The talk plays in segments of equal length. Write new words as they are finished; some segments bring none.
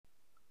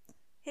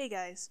Hey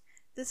guys,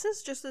 this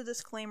is just a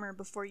disclaimer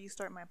before you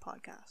start my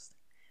podcast.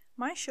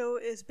 My show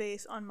is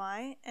based on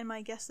my and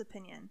my guest's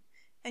opinion,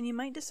 and you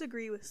might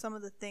disagree with some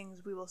of the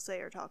things we will say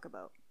or talk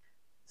about.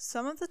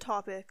 Some of the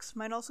topics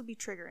might also be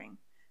triggering,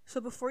 so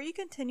before you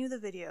continue the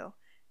video,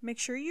 make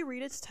sure you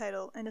read its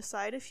title and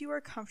decide if you are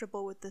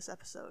comfortable with this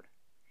episode.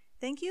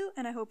 Thank you,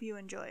 and I hope you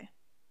enjoy.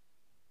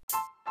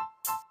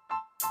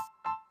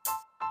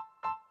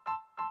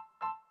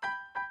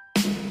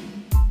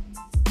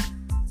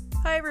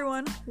 Hi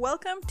everyone,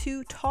 welcome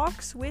to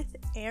Talks with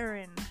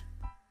Erin.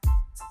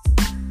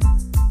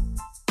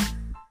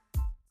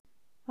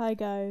 Hi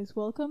guys,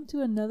 welcome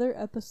to another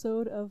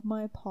episode of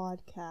my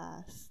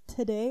podcast.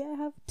 Today I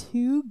have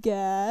two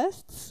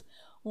guests.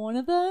 One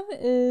of them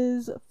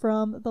is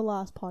from the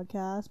last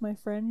podcast, my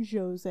friend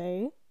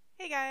Jose.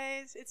 Hey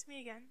guys, it's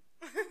me again.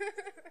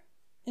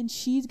 And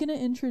she's gonna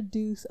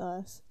introduce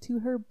us to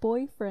her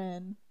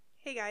boyfriend.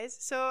 Hey guys,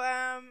 so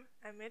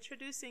I'm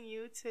introducing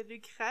you to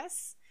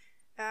Lucas.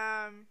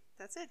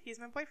 That's it. He's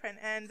my boyfriend,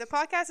 and the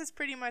podcast is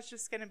pretty much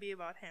just gonna be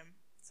about him.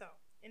 So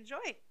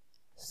enjoy.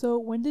 So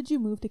when did you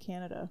move to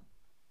Canada?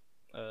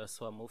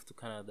 So I moved to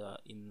Canada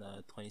in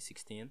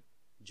 2016.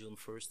 June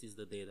 1st is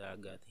the day that I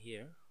got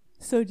here.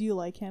 So do you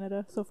like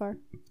Canada so far?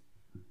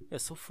 Yeah,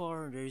 so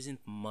far there isn't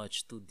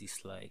much to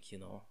dislike,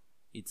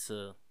 It's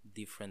a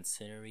different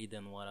scenery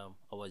than what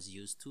I was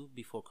used to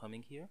before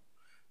coming here.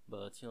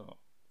 But,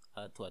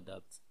 I had to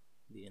adapt.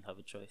 Didn't have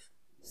a choice.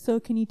 So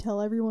can you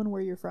tell everyone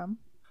where you're from?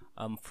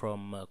 I'm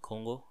from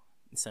Congo,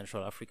 in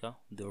Central Africa,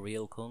 the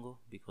real Congo,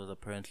 because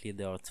apparently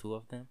there are two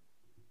of them.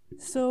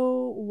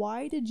 So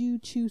why did you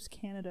choose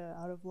Canada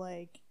out of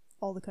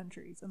all the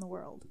countries in the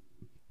world?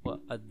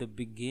 Well, at the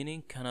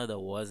beginning, Canada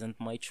wasn't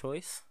my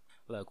choice.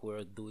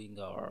 We're doing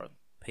our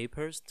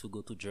papers to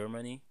go to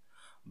Germany,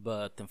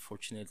 but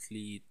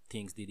unfortunately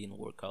things didn't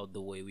work out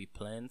the way we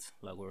planned.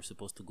 We were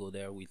supposed to go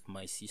there with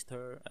my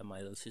sister and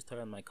my little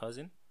sister and my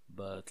cousin,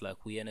 but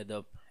we ended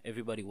up,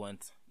 everybody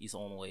went his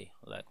own way.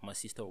 My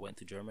sister went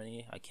to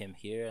Germany, I came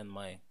here, and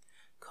my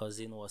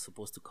cousin was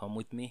supposed to come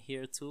with me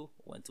here too,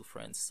 went to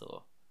France.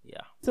 So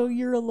yeah. So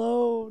you're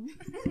alone.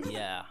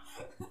 Yeah,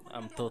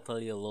 I'm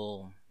totally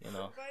alone, But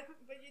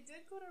you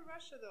did go to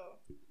Russia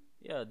though.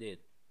 Yeah,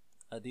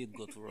 I did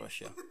go to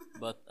Russia,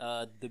 but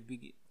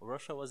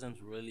Russia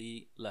wasn't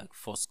really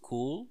for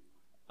school.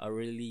 I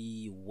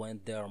really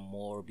went there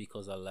more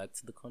because I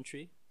liked the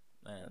country,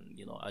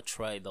 and I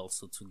tried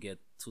also to get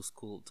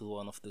to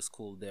one of the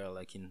school there,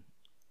 in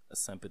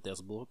St.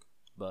 Petersburg,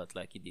 but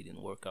it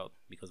didn't work out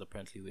because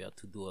apparently we had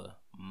to do a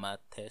math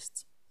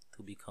test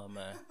to become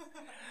a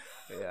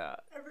yeah.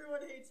 Everyone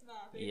hates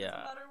math. It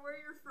doesn't matter where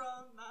you're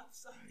from, math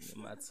sucks.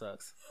 Math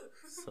sucks.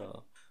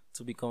 So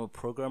to become a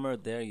programmer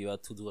there, you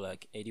had to do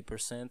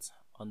 80%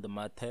 on the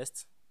math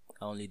test.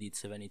 I only did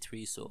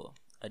 73, so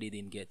I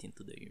didn't get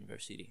into the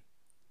university.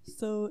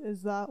 So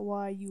is that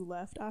why you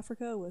left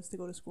Africa, was to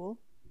go to school?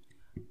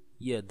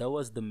 Yeah, that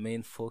was the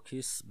main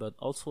focus, but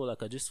also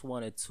I just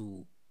wanted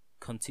to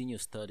continue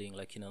studying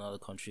in another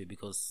country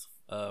because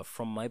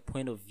from my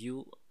point of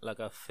view,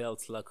 I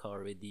felt I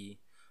already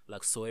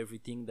saw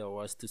everything there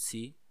was to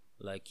see,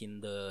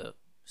 in the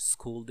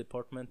school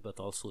department, but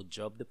also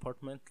job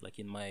department,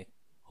 in my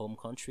home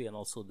country, and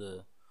also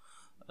the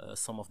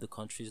some of the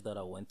countries that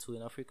I went to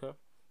in Africa.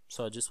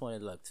 So I just wanted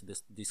to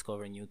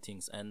discover new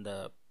things, and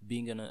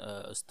being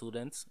a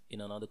student in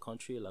another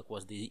country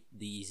was the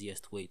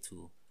easiest way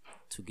to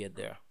get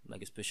there,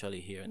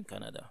 especially here in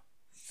Canada.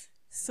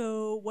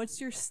 So what's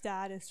your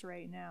status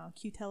right now?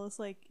 Can you tell us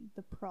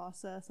the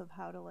process of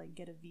how to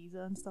get a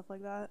visa and stuff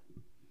like that?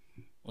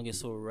 Okay,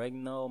 so right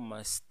now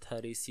my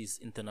status is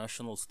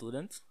international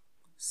student.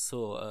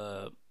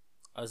 So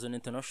as an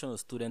international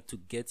student, to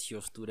get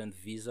your student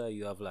visa,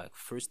 you have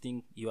first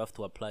thing, you have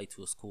to apply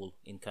to a school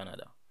in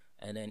Canada,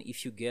 and then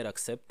if you get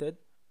accepted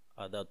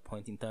at that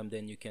point in time,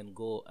 then you can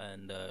go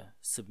and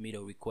submit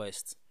a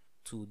request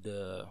to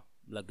the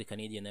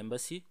Canadian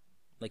embassy.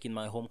 In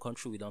my home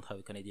country, we don't have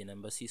a Canadian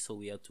embassy, so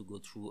we had to go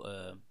through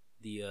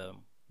the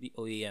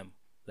OIM,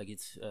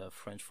 it's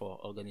French for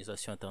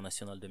Organisation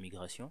Internationale de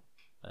Migration.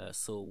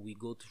 So we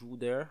go through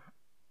there,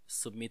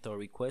 submit our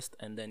request,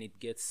 and then it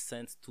gets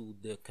sent to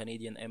the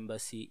Canadian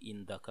embassy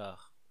in Dakar,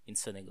 in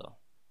Senegal.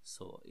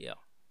 So yeah,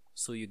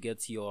 so you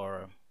get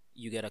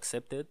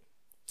accepted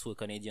to a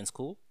Canadian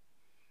school,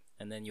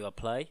 and then you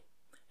apply,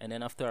 and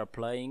then after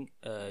applying,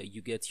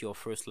 you get your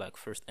first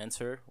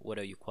answer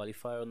whether you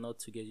qualify or not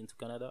to get into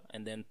Canada.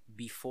 And then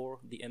before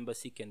the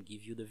embassy can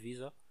give you the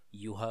visa,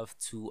 you have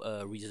to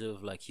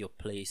reserve your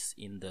place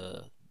in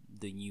the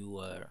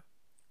new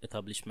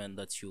establishment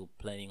that you're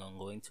planning on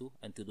going to,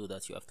 and to do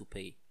that you have to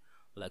pay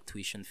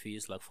tuition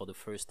fees for the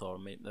first or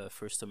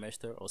first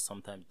semester, or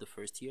sometimes the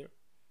first year,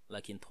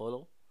 in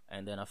total.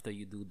 And then after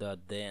you do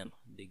that, then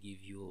they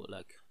give you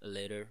a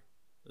letter,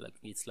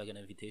 it's an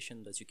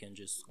invitation that you can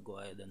just go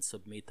ahead and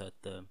submit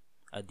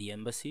at the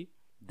embassy.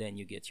 Then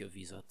you get your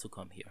visa to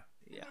come here.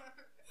 Yeah.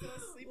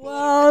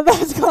 Wow,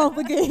 that's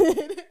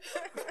complicated.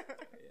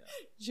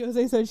 Yeah.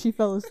 Jose said she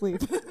fell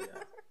asleep. Yeah.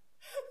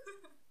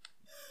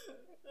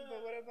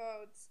 But what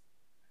about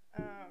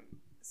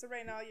So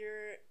right now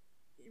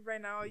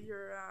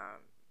you're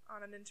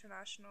on an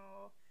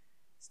international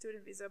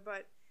student visa,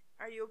 but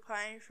are you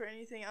applying for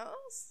anything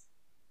else?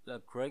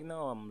 Like right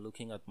now, I'm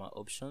looking at my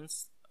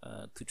options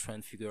to try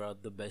and figure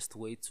out the best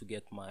way to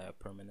get my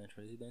permanent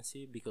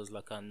residency, because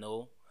like I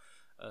know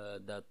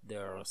that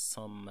there are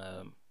some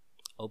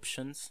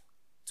options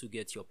to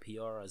get your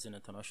PR as an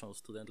international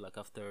student, like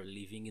after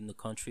living in the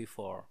country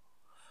for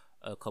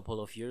a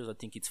couple of years. I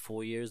think it's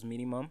 4 years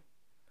minimum.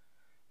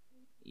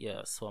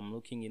 Yeah, so I'm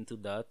looking into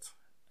that,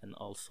 and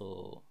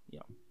also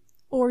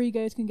Or you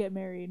guys can get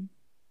married,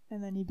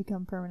 and then you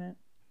become permanent.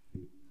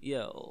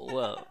 yeah.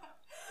 Well,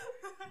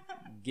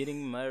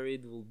 getting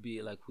married will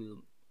be like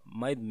will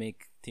might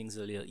make things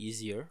a little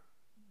easier,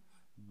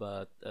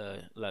 but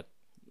like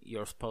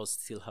your spouse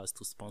still has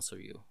to sponsor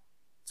you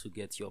to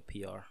get your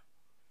PR.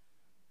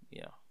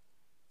 Yeah.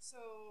 So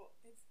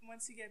if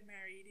once you get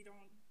married, you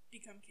don't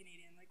become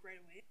Canadian like right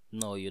away.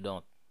 No, you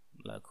don't.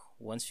 Like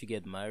once you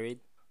get married,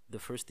 the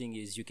first thing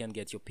is you can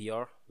get your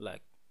PR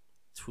like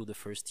through the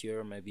first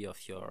year maybe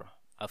of your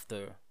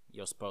after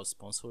your spouse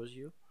sponsors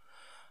you,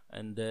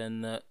 and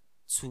then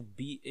to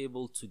be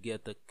able to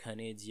get a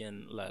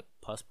Canadian like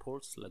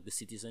passports like the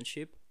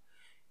citizenship,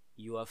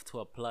 you have to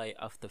apply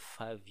after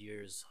 5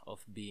 years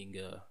of being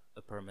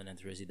a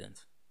permanent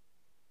resident.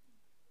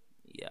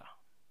 Yeah.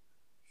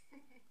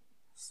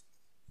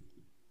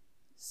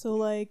 So,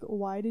 like,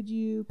 why did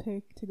you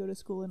pick to go to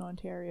school in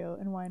Ontario,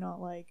 and why not,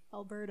 like,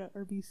 Alberta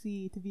or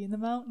BC to be in the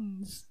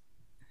mountains?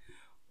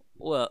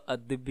 Well,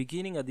 at the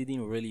beginning, I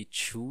didn't really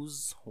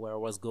choose where I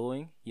was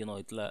going. You know,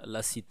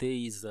 La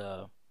Cité is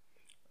the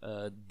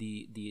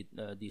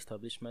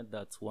establishment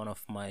that one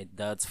of my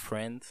dad's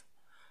friend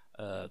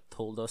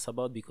told us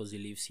about because he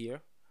lives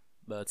here.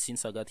 But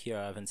since I got here,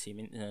 I haven't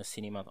seen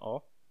him at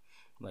all.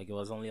 Like it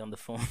was only on the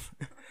phone.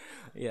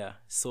 Yeah,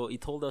 so he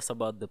told us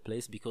about the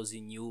place because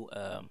he knew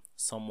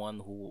someone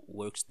who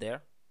works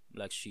there.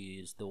 Like she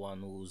is the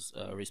one who's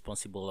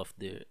responsible of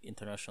the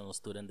international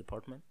student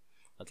department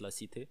at La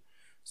Cité.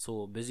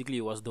 So basically,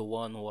 he was the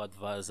one who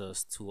advised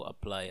us to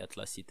apply at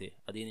La Cité.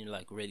 I didn't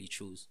like really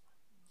choose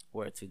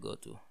where to go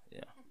to.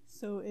 Yeah.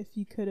 So, if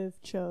you could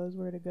have chose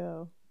where to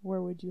go,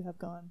 where would you have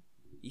gone?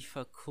 If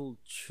I could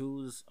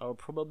choose, I would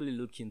probably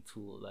look into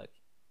like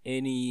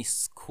any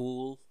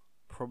school.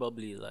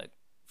 Probably like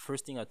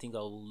first thing I think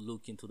I'll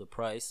look into the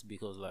price,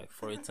 because like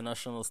for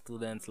international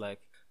students,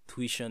 like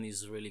tuition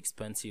is really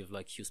expensive.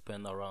 Like you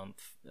spend around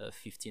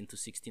 $15,000 to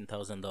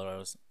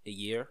 $16,000 a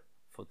year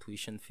for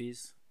tuition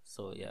fees.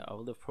 So yeah, I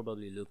would have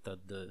probably looked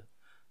at the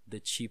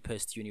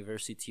cheapest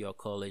university or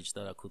college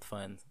that I could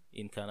find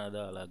in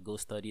Canada, like go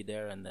study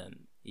there, and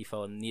then if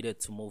I needed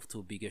to move to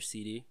a bigger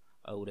city,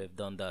 I would have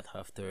done that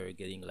after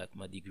getting like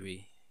my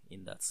degree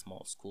in that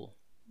small school.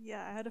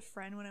 Yeah, I had a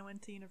friend when I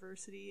went to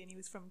university, and he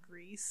was from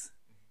Greece,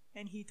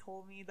 and he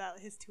told me that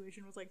his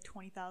tuition was like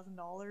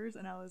 $20,000,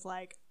 and I was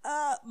like,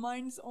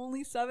 mine's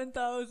only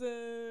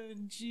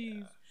 $7,000. Jeez.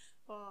 Yeah.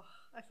 Oh,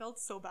 I felt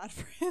so bad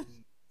for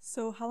him.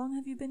 So how long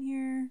have you been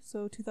here?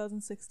 So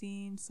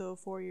 2016, so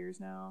 4 years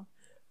now.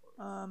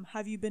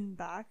 Have you been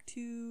back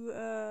to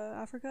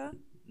Africa?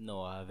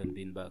 No, I haven't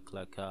been back.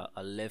 Like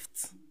I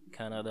left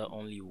Canada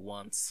only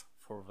once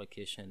for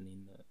vacation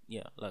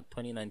in like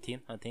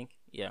 2019, I think.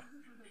 Yeah.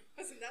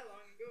 Wasn't that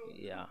long ago.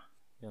 Yeah.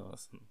 You know,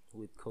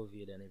 with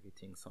COVID and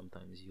everything,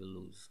 sometimes you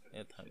lose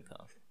time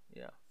counts.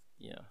 Yeah.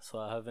 Yeah. So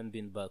I haven't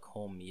been back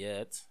home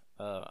yet.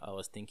 I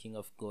was thinking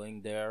of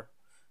going there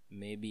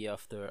maybe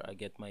after I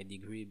get my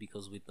degree,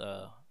 because with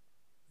a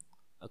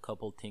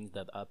couple things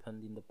that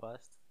happened in the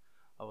past,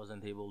 I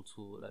wasn't able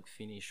to like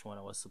finish when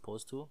I was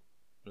supposed to.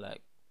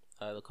 Like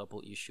I had a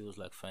couple issues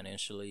like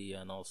financially,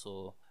 and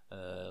also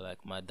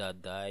like my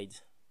dad died.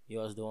 He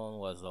was the one who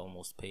was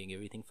almost paying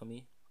everything for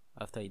me.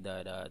 After he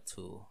died, I had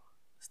to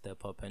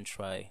step up and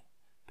try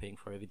paying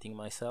for everything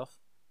myself.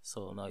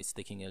 So now it's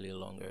taking a little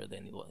longer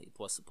than it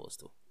was supposed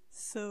to.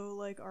 So,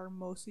 like, are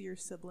most of your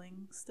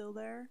siblings still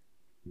there?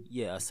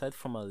 Yeah, aside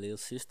from my little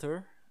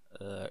sister,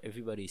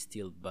 everybody is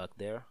still back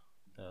there,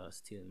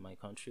 still in my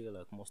country.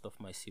 Like most of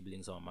my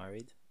siblings are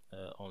married.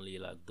 Only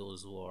like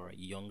those who are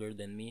younger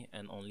than me,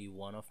 and only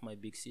one of my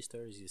big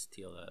sisters is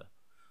still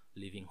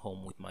living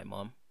home with my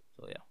mom.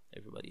 So yeah,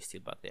 everybody's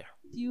still back there.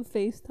 Do you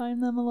FaceTime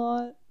them a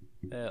lot?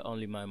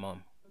 Only my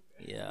mom.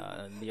 Okay.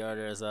 Yeah, and the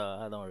others,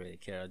 I don't really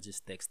care. I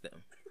just text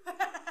them.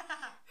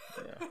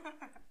 Yeah.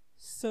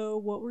 So,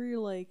 what were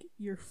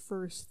your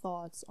first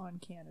thoughts on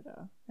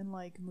Canada and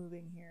like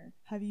moving here?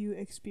 Have you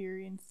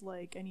experienced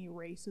like any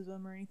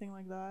racism or anything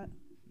like that?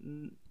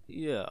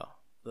 Yeah,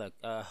 like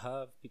I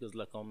have, because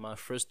like on my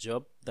first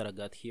job that I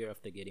got here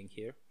after getting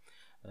here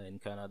in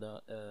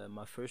Canada,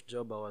 my first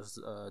job I was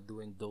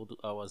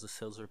I was a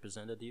sales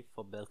representative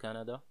for Bell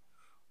Canada.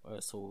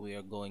 So we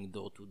are going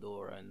door to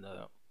door and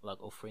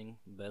like offering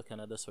Bell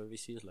Canada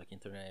services like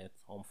internet,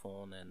 home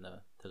phone, and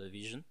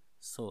television.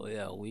 So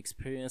yeah, we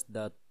experienced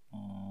that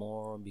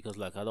more because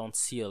like I don't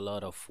see a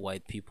lot of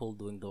white people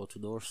doing door to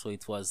door. So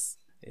it was,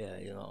 yeah,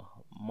 you know,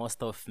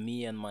 most of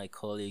me and my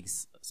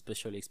colleagues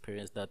especially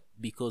experienced that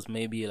because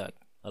maybe like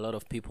a lot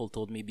of people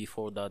told me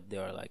before that they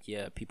are like,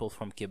 yeah, people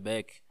from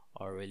Quebec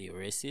are really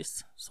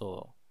racist.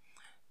 So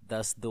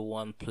that's the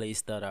one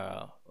place that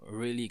I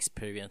really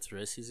experience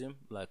racism.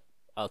 Like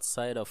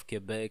outside of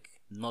Quebec,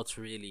 not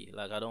really.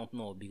 Like I don't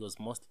know, because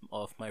most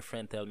of my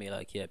friends tell me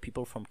like, yeah,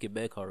 people from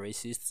Quebec are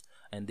racist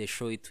and they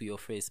show it to your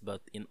face.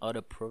 But in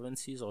other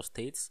provinces or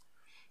states,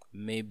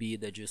 maybe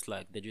they're just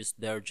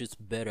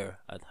better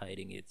at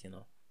hiding it, you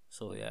know.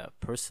 So yeah,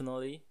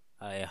 personally,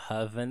 I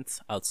haven't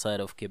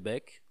outside of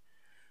Quebec.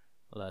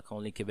 Like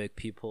only Quebec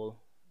people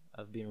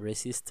have been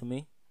racist to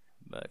me.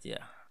 But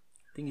yeah,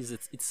 thing is,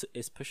 it's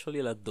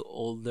especially like the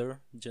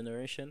older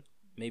generation.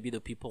 Maybe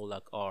the people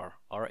like our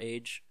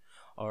age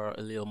are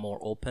a little more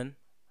open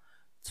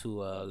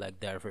to like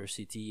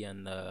diversity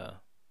and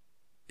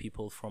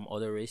people from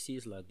other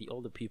races. Like the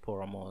older people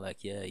are more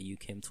like, yeah, you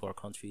came to our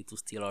country to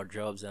steal our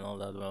jobs and all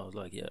that. And I was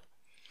like, yeah,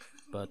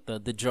 but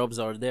the jobs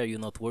are there. You're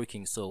not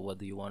working, so what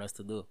do you want us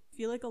to do? I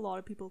feel like a lot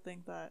of people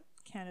think that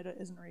Canada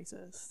isn't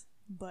racist,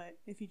 but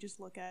if you just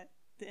look at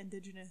the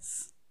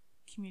Indigenous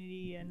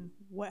community and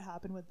what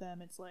happened with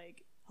them, it's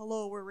like,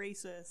 hello, we're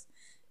racist.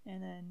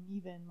 And then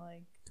even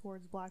like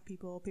towards black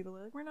people, people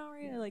are like, we're not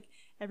racist. Like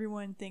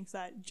everyone thinks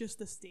that just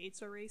the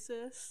states are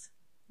racist,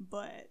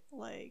 but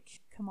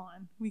like, come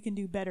on, we can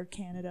do better,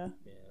 Canada.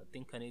 Yeah, I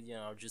think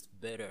Canadians are just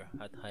better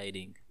at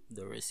hiding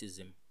the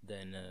racism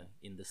than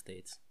in the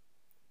States.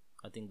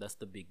 I think that's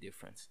the big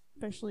difference.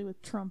 Especially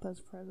with Trump as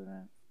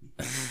president.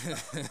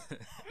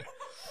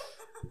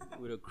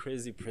 With a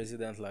crazy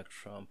president like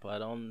Trump, I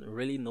don't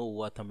really know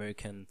what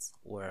Americans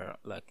were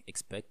like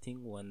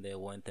expecting when they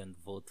went and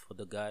vote for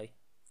the guy.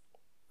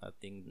 I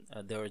think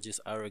they were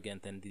just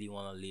arrogant and didn't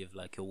want to live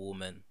like a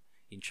woman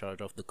in charge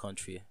of the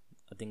country.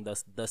 I think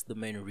that's the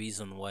main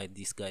reason why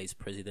this guy is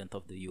president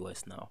of the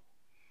U.S. now.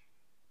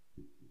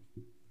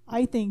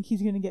 I think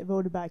he's gonna get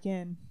voted back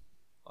in.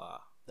 Wow,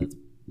 that's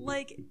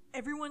like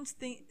everyone's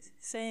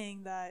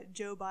saying that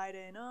Joe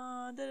Biden,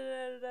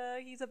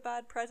 he's a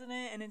bad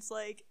president, and it's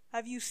like,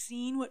 have you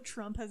seen what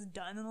Trump has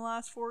done in the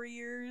last 4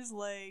 years?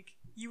 Like,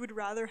 you would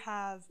rather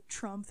have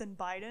Trump than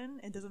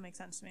Biden? It doesn't make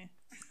sense to me.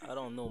 I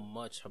don't know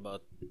much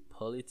about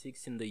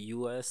politics in the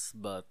US,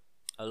 but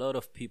a lot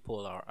of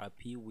people are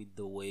happy with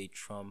the way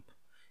Trump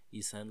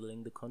is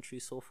handling the country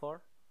so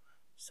far.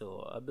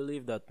 So I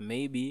believe that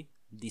maybe,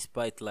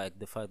 despite like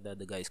the fact that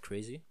the guy is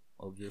crazy,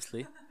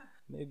 obviously,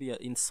 maybe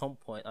in some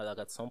point, like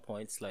at some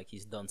points, like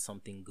he's done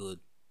something good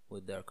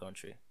with their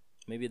country.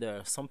 Maybe there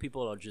are some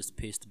people are just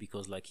pissed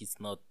because like he's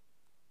not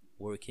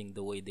working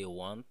the way they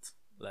want,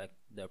 like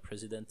their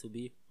president to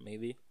be,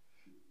 maybe,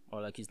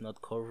 or like he's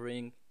not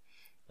covering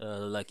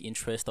like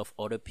interest of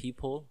other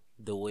people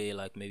the way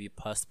like maybe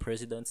past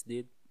presidents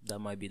did. That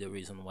might be the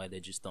reason why they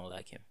just don't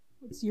like him.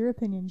 What's your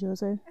opinion,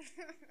 Jose?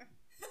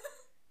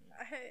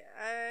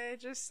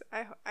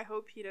 I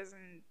hope he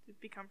doesn't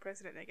become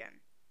president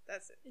again.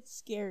 That's it. It's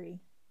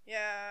scary.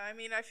 Yeah, I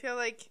mean, I feel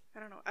like, I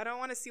don't know, I don't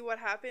want to see what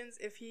happens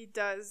if he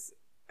does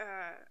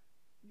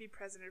be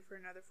president for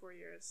another 4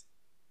 years.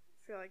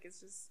 I feel like it's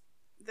just,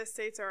 the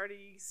state's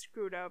already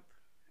screwed up.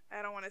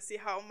 I don't want to see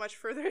how much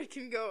further it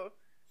can go.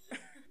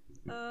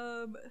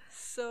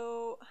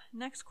 So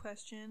next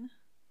question,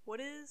 what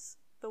is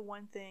the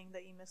one thing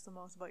that you miss the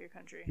most about your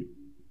country,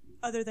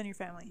 other than your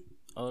family?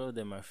 Other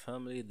than my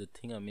family, the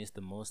thing I miss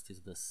the most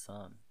is the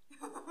sun.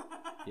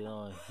 You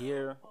know,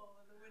 here,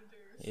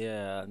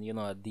 yeah, you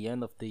know, at the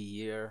end of the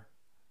year,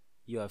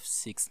 you have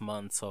 6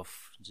 months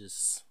of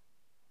just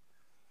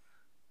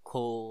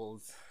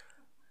cold,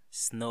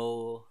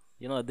 snow.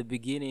 You know, at the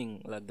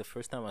beginning, like the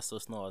first time I saw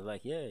snow, I was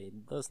like, yeah,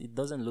 it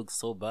doesn't look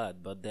so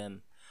bad. But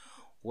then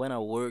when I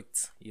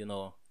worked, you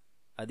know,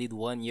 I did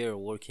 1 year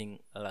working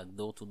like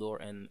door to door,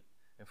 and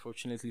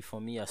unfortunately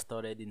for me, I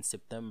started in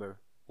September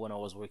when I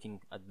was working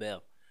at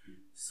Bell.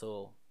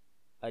 So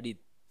I did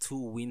 2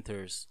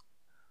 winters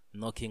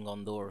knocking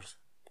on doors,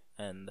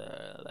 and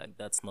like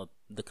that's not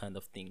the kind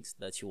of things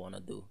that you want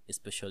to do,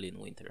 especially in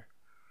winter.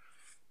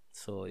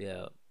 So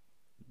yeah,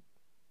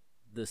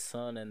 the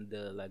sun and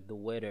the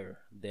weather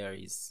there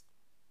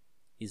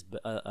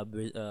I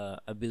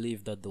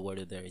believe that the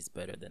weather there is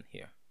better than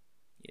here.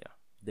 Yeah,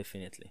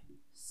 definitely.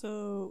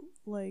 So,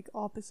 like,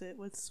 opposite,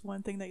 what's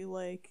one thing that you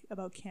like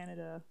about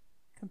Canada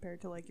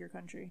compared to, like, your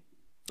country?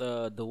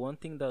 The one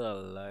thing that I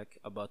like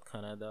about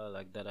Canada,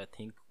 like that I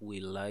think we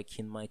like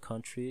in my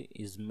country,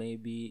 is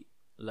maybe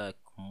like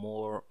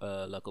more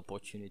like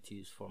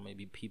opportunities for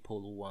maybe people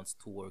who wants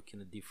to work in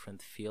the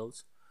different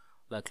fields.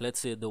 Like let's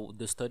say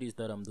the studies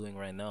that I'm doing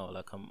right now,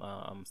 like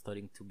I'm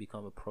studying to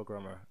become a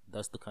programmer.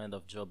 That's the kind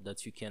of job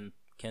that you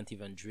can't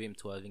even dream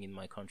to having in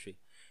my country.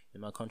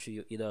 In my country,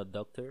 you're either a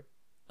doctor,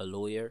 a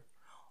lawyer,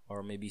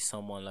 or maybe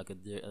someone like a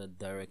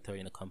director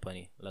in a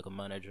company, like a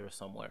manager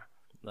somewhere.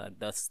 Like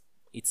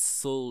it's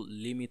so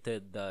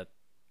limited that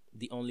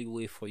the only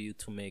way for you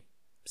to make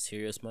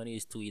serious money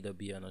is to either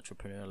be an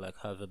entrepreneur, like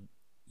have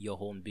your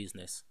own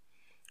business.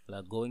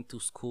 Like going to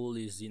school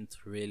isn't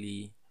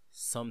really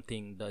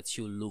something that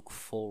you look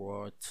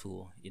forward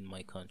to in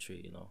my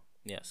country, you know.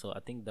 Yeah, so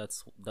I think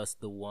that's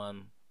the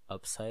one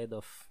upside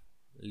of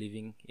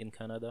living in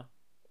Canada.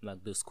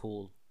 Like the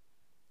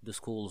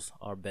schools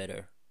are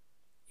better,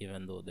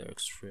 even though they're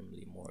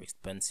extremely more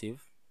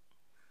expensive.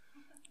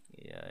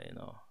 Yeah,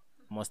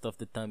 most of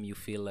the time you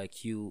feel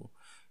like you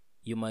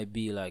might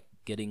be like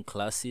getting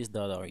classes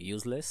that are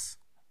useless,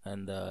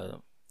 and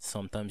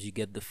sometimes you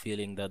get the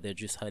feeling that they're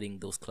just hiding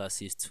those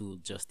classes to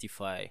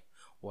justify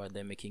why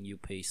they're making you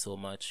pay so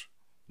much.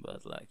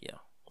 But like, yeah,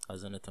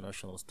 as an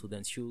international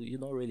student, you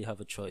don't really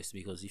have a choice,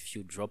 because if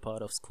you drop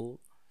out of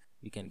school,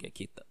 you can get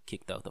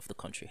kicked out of the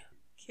country.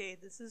 Okay,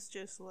 this is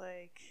just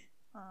like,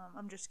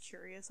 I'm just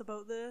curious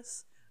about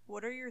this.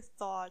 What are your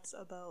thoughts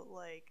about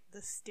like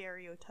the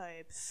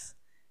stereotypes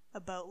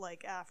about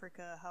like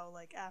Africa? How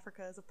like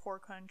Africa is a poor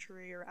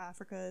country, or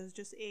Africa is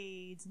just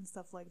AIDS and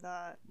stuff like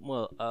that.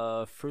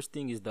 Well, first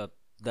thing is that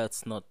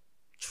that's not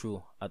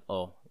true at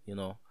all.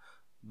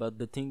 But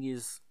the thing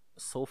is,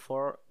 so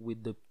far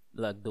with the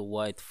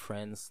white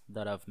friends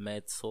that I've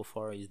met so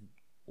far, is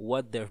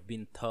what they've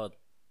been taught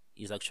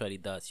is actually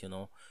that,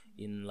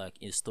 in like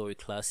history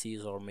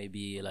classes, or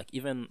maybe like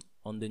even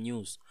on the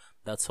news.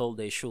 That's all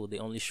they show. They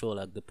only show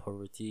like the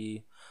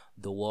poverty,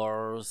 the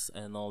wars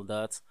and all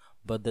that,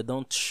 but they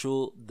don't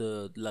show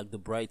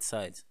the bright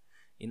side.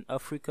 In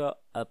Africa,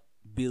 I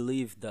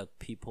believe that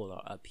people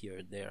are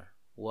happier there.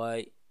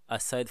 Why?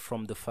 Aside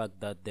from the fact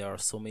that there are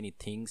so many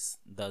things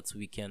that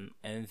we can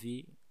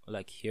envy,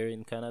 like here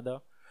in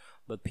Canada,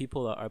 but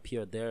people are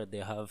happier there. They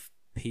have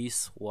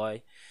peace.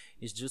 Why?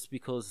 It's just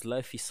because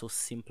life is so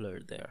simpler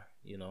there.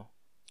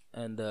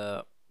 And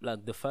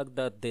like the fact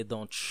that they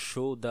don't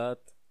show that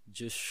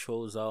just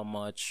shows how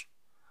much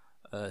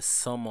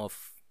some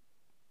of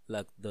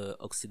like the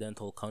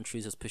occidental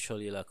countries,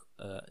 especially like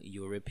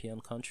European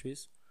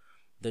countries,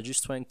 they're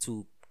just trying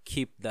to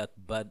keep that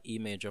bad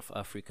image of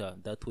Africa.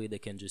 That way they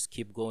can just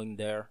keep going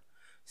there,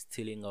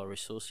 stealing our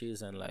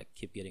resources, and like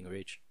keep getting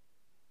rich.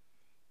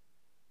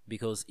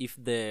 Because if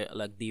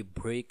they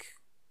break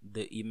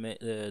the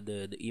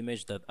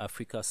image that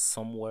Africa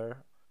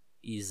somewhere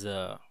is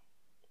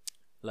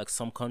like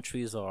some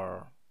countries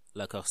are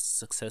like are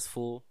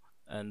successful,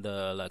 and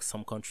like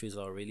some countries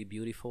are really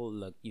beautiful.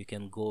 Like you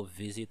can go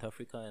visit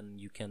Africa, and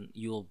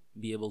you'll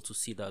be able to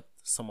see that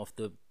some of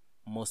the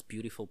most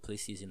beautiful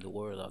places in the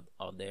world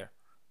are there.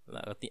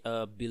 Like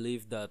I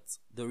believe that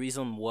the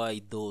reason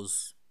why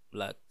those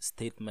like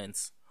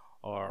statements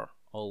are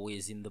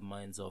always in the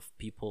minds of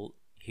people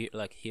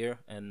here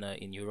and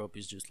in Europe,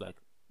 is just like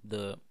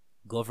the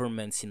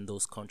governments in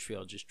those countries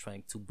are just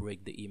trying to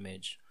break the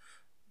image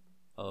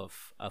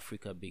of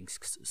Africa being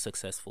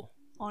successful.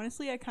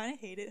 Honestly, I kind of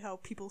hate it how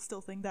people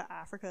still think that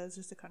Africa is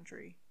just a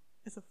country.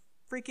 It's a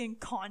freaking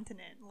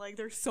continent. Like,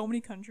 there's so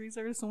many countries,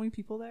 there's so many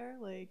people there.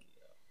 Like,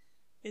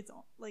 it's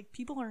like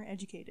people aren't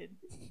educated.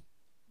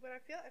 But I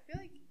feel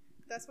like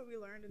that's what we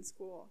learned in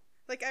school.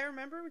 Like, I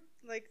remember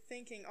like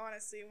thinking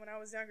honestly when I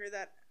was younger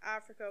that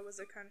Africa was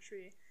a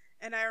country,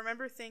 and I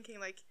remember thinking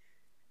like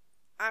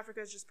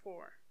Africa is just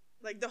poor.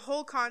 Like the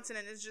whole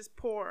continent is just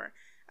poor.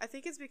 I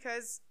think it's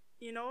because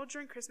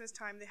during Christmas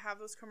time they have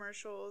those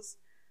commercials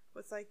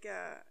with like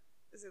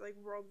is it like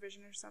World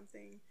Vision or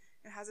something?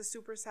 It has a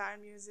super sad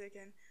music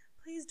and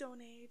please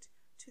donate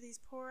to these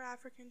poor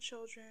African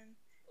children.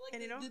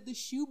 Like and the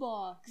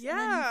shoebox. Yeah. And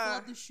then you fill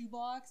out the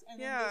shoebox and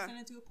then Yeah. they send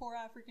it to a poor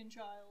African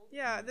child.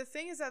 Yeah, the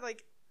thing is that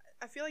like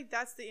I feel like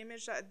that's the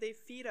image that they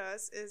feed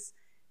us, is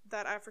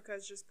that Africa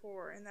is just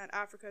poor and that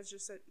Africa is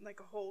just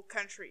like a whole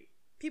country.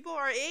 People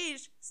our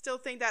age still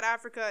think that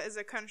Africa is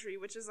a country,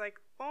 which is like,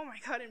 oh my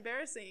god,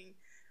 embarrassing.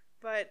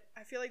 But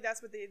I feel like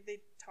that's what they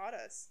taught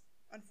us,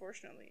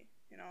 unfortunately,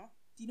 Do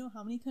you know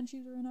how many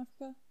countries are in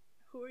Africa?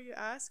 Who are you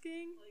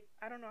asking?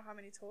 I don't know how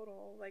many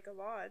total, like a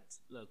lot.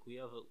 Like we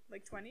have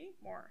Like 20?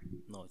 More.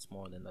 no, it's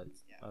more than that.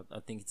 Yeah. I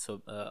think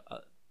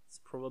it's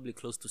probably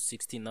close to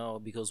 60 now,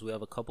 because we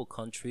have a couple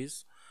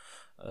countries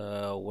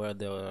where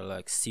there are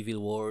like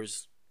civil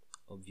wars,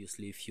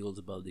 obviously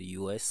fueled by the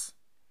US,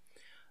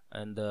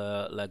 and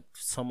like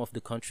some of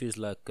the countries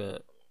like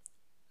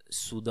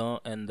Sudan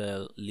and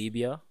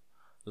Libya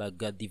like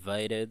got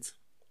divided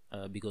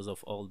because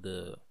of all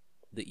the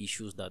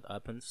issues that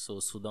happened. So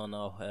Sudan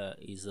now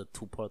is a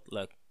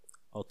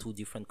two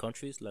different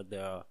countries, like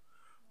there are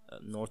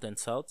north and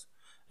south,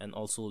 and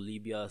also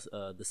Libya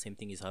the same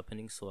thing is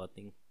happening. So I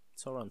think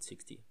it's around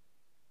 60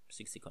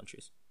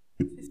 countries.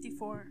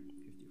 54.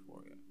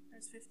 54, yeah.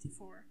 There's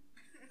 54.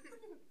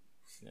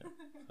 Yeah,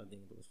 I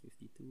think it was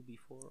 52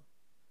 before,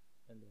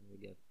 and then we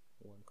get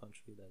one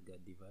country that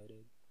got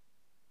divided.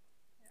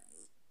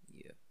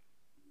 Yeah.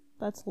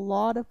 That's a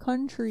lot of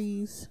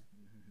countries.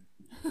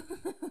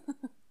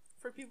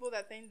 For people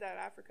that think that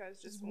Africa is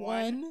just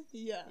one.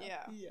 Yeah.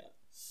 Yeah. Yeah.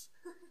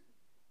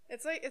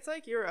 It's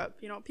like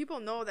Europe, people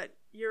know that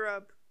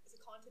Europe, It's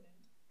a continent.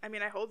 I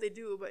mean, I hope they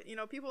do, but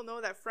people know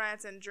that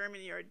France and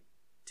Germany are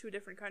two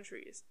different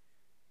countries.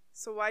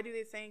 So why do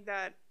they think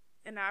that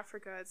in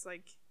Africa it's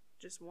like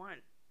just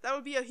one? That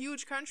would be a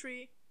huge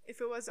country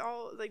if it was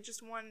all like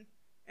just one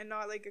and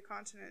not like a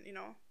continent,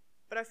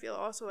 But I feel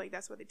also like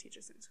that's what they teach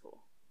us in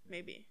school.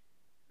 Maybe.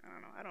 I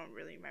don't know. I don't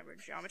really remember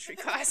geometry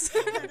class.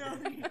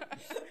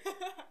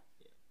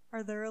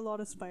 Are there a lot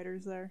of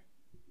spiders there?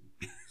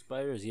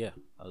 Spiders, yeah,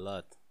 a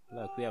lot.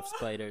 Like we have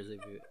spiders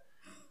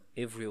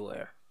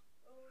everywhere.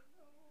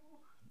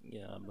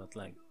 Yeah, but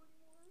like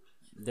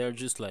they're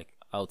just like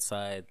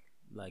outside,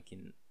 like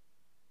in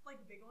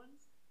Like big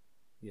ones?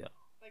 yeah.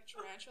 Like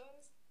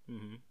tarantulas?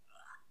 Mm-hmm.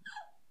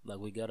 Like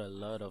we got a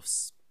lot of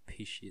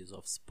species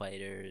of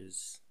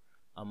spiders,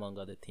 among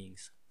other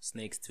things.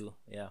 Snakes too.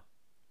 Yeah,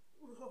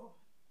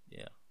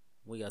 yeah.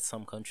 We got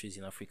some countries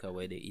in Africa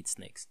where they eat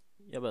snakes.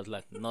 Yeah, but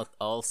like not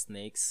all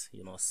snakes.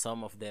 You know,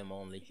 some of them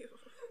only.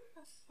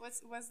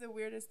 What's the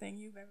weirdest thing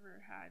you've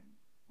ever had?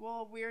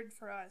 Well, weird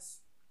for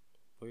us.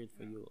 Weird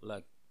for you,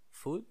 like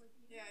food.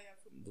 Yeah.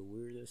 The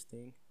weirdest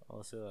thing,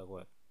 also like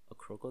what? A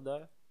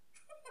crocodile?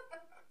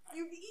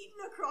 You've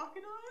eaten a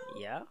crocodile?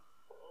 Yeah.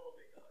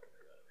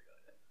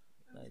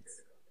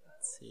 It's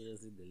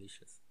seriously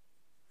delicious.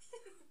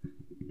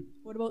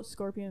 What about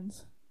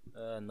scorpions?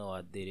 No,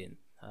 I didn't.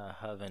 I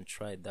haven't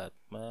tried that.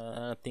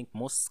 I think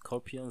most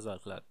scorpions are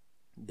like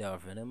they are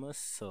venomous,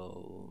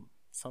 so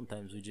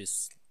sometimes we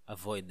just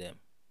avoid them.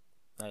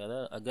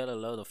 I got a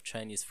lot of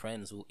Chinese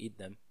friends who eat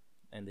them,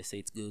 and they say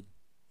it's good,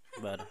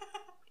 but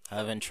I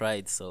haven't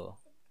tried, so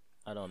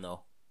I don't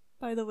know.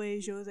 By the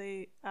way,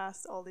 Jose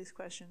asked all these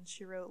questions.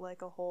 She wrote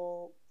like a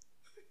whole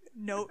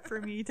note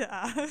for me to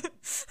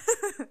ask.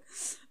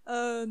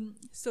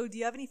 So do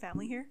you have any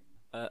family here?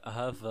 I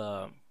have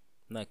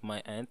like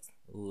my aunt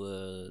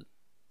who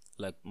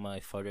like my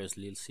father's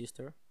little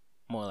sister,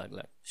 more like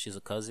she's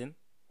a cousin,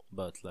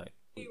 but like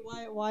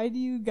Why do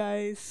you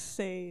guys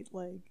say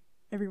like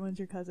everyone's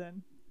your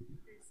cousin?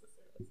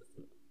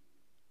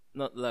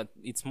 not like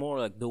it's more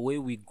like the way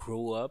we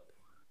grow up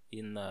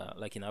in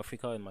like in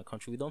Africa in my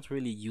country. We don't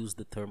really use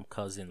the term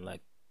cousin.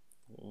 Like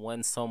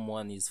when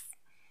someone is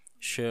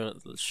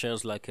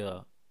shares like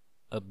a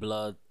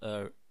blood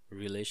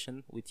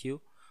relation with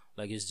you,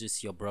 like it's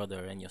just your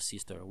brother and your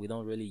sister. We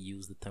don't really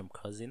use the term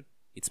cousin.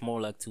 It's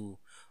more like to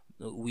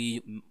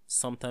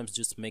sometimes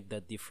just make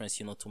that difference,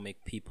 you know, to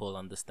make people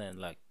understand,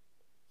 like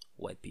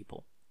white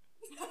people,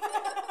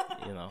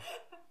 you know.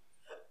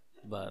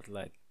 But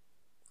like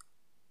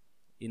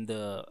in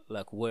the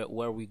like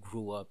where we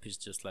grew up is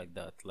just like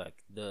that.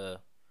 Like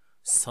the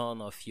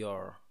son of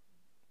your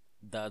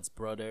dad's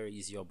brother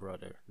is your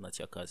brother, not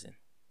your cousin.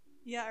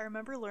 Yeah, I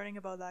remember learning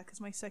about that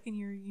because my second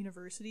year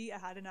university, I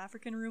had an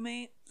African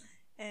roommate,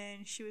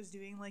 and she was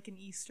doing like an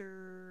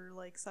Easter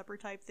like supper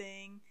type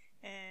thing,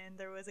 and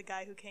there was a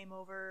guy who came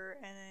over,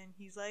 and then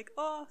he's like,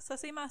 "Oh, ça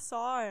c'est ma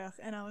soeur,"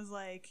 and I was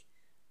like,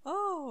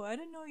 "Oh, I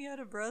didn't know you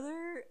had a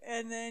brother,"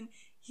 and then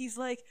he's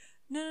like,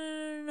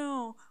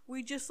 No,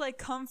 we just like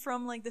come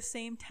from like the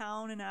same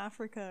town in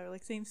Africa, or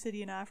like same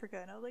city in Africa,"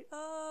 and I was like,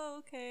 "Oh,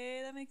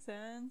 okay, that makes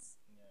sense."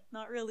 Yeah.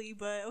 Not really,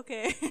 but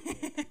okay.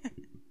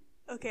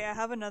 Okay, I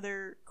have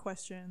another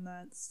question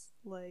that's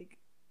like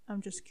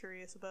I'm just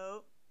curious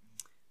about.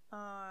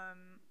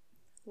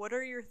 What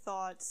are your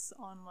thoughts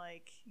on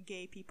like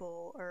gay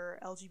people or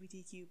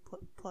LGBTQ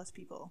plus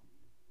people?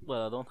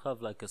 Well, I don't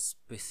have like a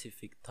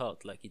specific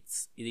thought. Like it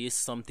is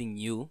something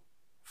new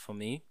for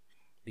me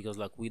because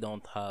like we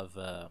don't have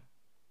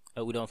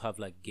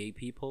like gay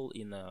people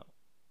in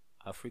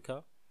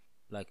Africa,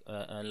 like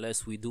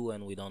unless we do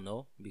and we don't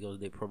know because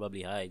they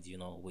probably hide, you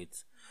know,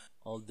 with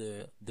all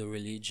the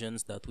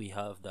religions that we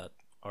have that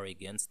are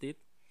against it.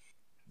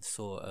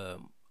 So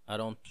I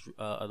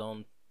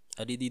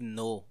didn't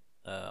know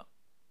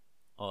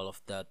all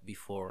of that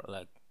before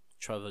like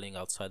traveling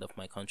outside of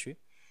my country,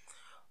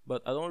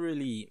 but I don't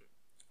really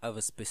have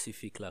a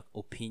specific like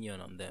opinion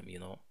on them, you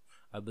know.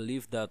 I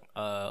believe that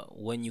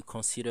when you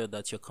consider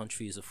that your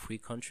country is a free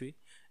country,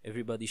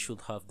 everybody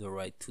should have the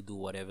right to do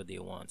whatever they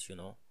want, you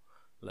know.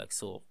 Like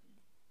so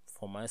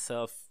for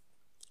myself,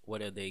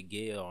 whether they're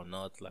gay or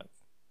not, like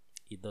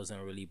it doesn't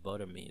really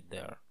bother me.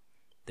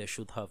 They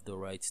should have the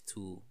right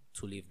to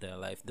live their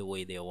life the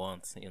way they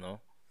want, you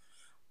know.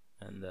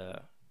 And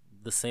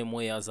the same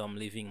way as I'm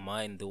living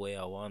mine the way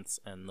I want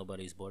and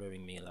nobody's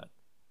bothering me, like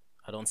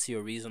I don't see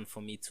a reason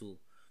for me to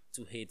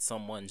hate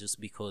someone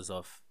just because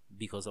of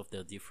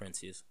their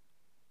differences,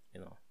 you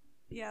know.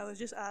 Yeah, I was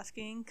just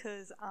asking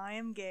because I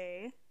am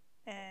gay,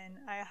 and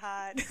I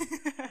had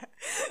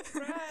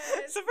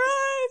surprise.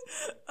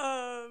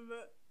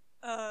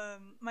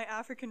 My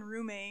African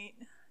roommate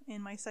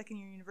in my second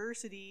year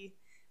university,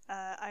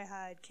 I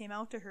had came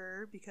out to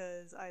her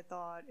because I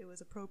thought it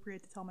was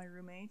appropriate to tell my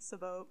roommates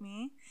about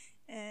me,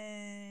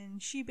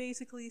 and she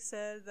basically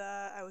said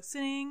that I was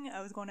sinning,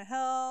 I was going to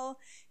hell.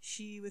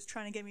 She was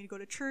trying to get me to go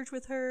to church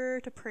with her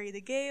to pray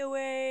the gay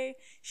away.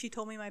 She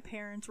told me my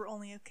parents were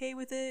only okay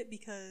with it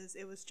because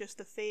it was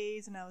just a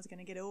phase and I was going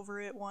to get over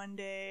it one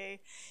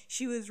day.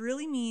 She was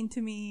really mean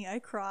to me. I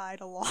cried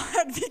a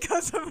lot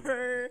because of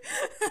her.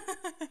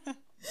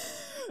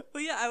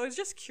 But yeah, I was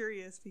just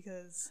curious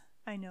because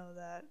I know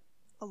that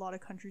a lot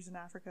of countries in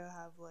Africa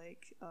have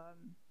like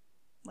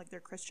they're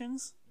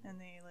Christians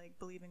and they like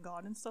believe in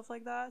God and stuff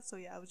like that. So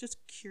yeah, I was just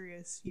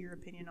curious your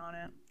opinion on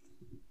it.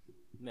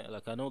 Yeah,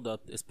 like I know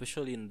that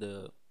especially in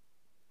the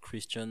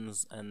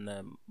Christians and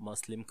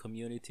Muslim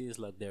communities,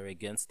 like they're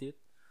against it.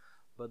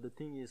 But the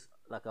thing is,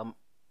 like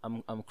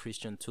I'm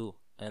Christian too,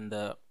 and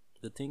the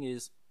thing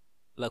is,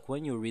 like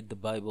when you read the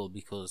Bible,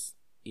 because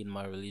in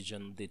my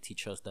religion they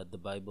teach us that the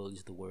Bible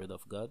is the word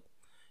of God.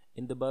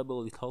 In the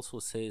Bible, it also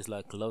says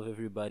like love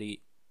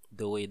everybody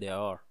the way they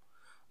are.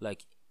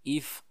 Like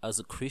if as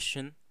a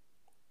Christian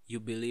you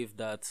believe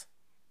that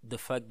the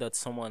fact that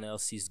someone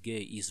else is gay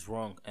is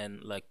wrong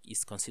and like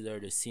is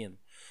considered a sin,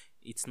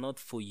 it's not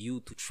for you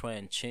to try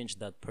and change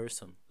that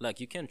person. Like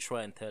you can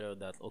try and tell her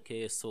that,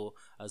 okay, so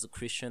as a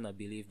Christian I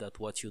believe that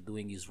what you're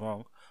doing is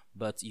wrong,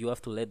 but you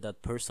have to let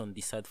that person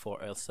decide for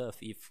herself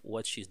if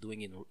what she's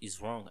doing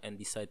is wrong and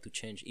decide to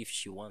change if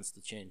she wants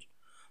to change.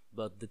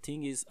 But the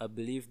thing is, I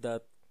believe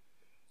that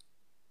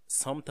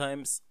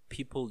sometimes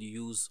people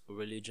use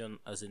religion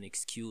as an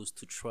excuse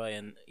to try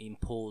and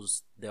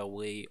impose their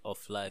way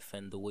of life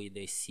and the way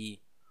they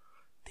see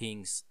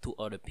things to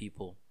other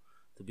people.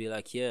 To be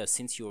like, yeah,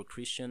 since you're a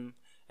Christian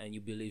and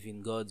you believe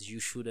in God, you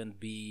shouldn't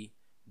be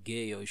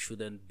gay or you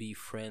shouldn't be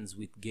friends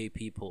with gay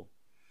people.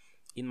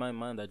 In my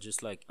mind, I'm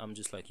just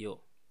like,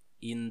 yo,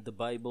 in the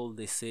Bible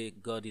they say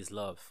God is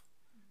love.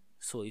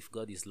 So if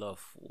God is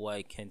love,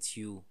 why can't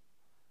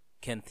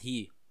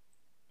he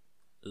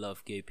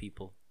love gay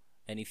people?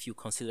 And if you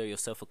consider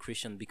yourself a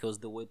Christian, because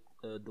the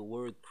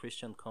word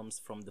Christian comes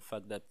from the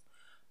fact that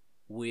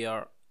we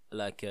are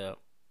like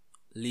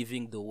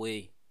living the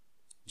way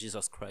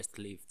Jesus Christ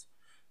lived.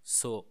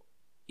 So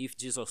if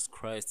Jesus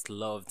Christ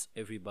loved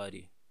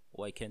everybody,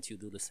 why can't you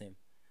do the same?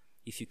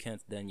 If you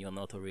can't, then you're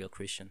not a real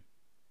Christian.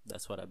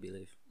 That's what I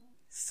believe.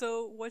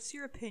 So, what's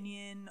your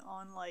opinion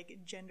on like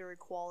gender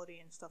equality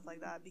and stuff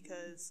like that?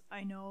 Because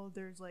I know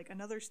there's like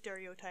another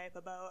stereotype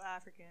about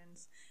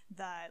Africans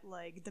that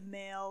like the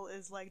male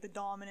is like the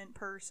dominant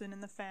person in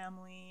the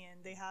family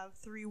and they have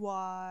three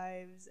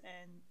wives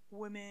and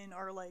women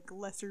are like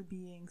lesser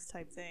beings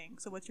type thing.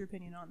 So, what's your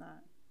opinion on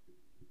that?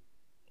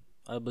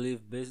 I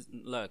believe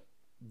like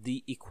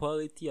the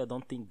equality, I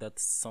don't think that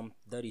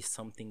is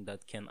something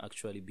that can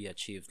actually be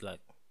achieved. Like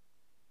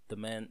the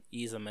man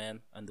is a man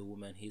and the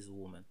woman is a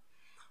woman.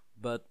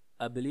 But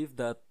I believe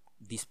that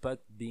despite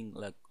being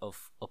like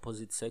of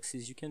opposite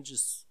sexes, you can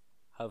just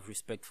have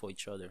respect for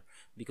each other,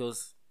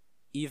 because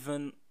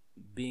even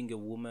being a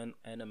woman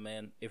and a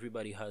man,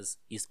 everybody has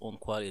his own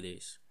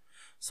qualities.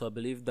 So I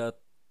believe that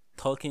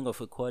talking of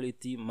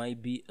equality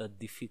might be a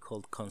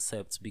difficult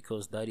concept,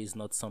 because that is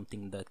not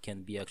something that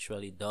can be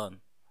actually done.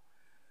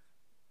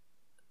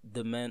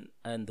 The man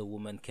and the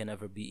woman can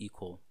never be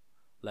equal,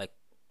 like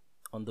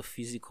on the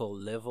physical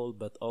level,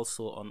 but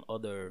also on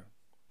other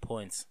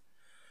points.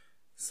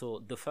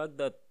 So the fact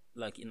that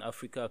like in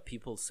Africa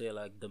people say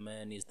like the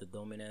man is the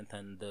dominant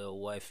and the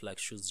wife like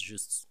should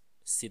just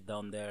sit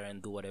down there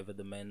and do whatever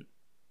the man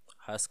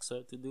asks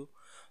her to do,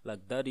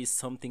 like that is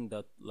something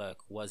that like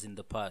was in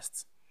the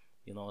past.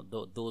 You know,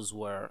 those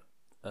were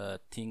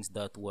things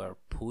that were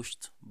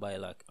pushed by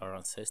like our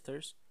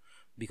ancestors,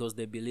 because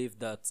they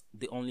believed that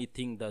the only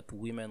thing that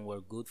women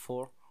were good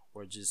for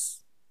were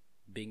just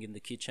being in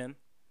the kitchen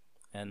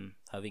and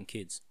having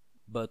kids.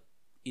 But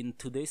in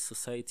today's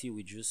society,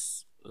 we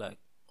just like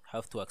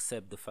have to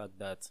accept the fact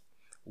that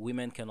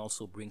women can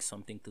also bring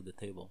something to the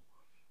table.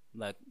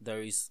 Like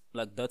there is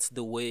like that's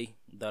the way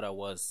that I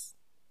was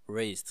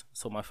raised.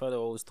 So my father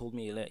always told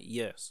me like,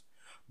 yes,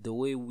 the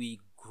way we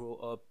grow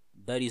up,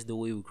 that is the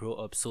way we grow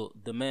up. So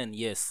the man,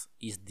 yes,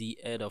 is the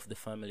head of the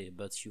family,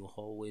 but you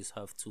always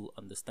have to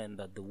understand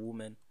that the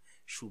woman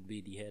should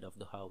be the head of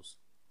the house.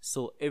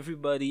 So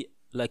everybody,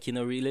 like in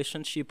a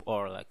relationship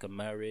or like a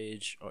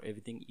marriage or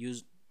everything, you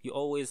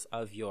always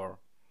have your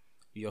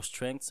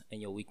strengths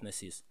and your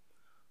weaknesses.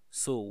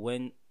 So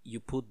when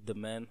you put the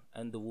man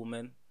and the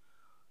woman,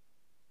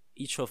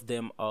 each of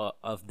them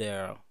have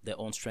their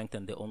own strength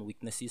and their own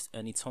weaknesses,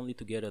 and it's only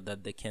together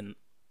that they can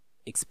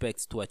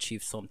expect to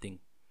achieve something.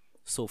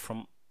 So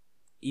from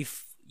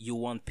if you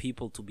want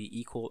people to be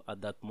equal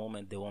at that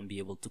moment, they won't be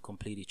able to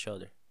complete each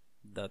other.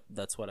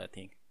 That's what I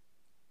think.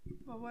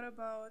 But what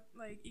about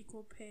like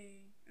equal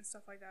pay and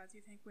stuff like that? Do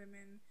you think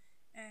women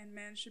and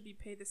men should be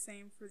paid the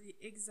same for the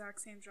exact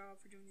same job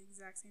for doing the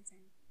exact same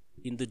thing?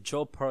 In the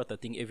job part, I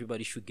think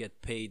everybody should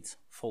get paid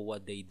for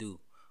what they do.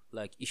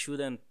 Like it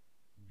shouldn't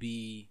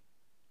be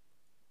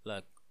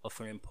like of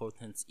an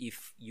importance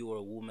if you're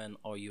a woman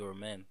or you're a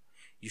man.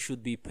 You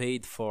should be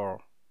paid for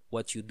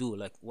what you do.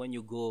 Like when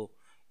you go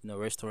in a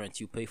restaurant,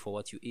 you pay for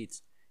what you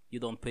eat. You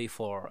don't pay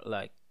for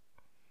like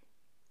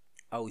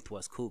how it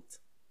was cooked.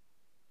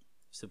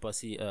 Je sais pas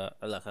si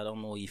like I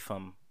don't know if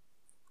I'm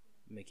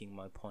making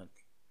my point.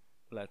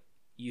 Like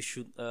you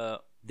should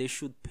they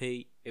should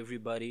pay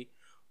everybody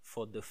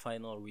for the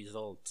final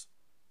result.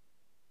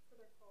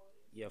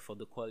 Yeah, for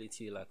the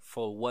quality, like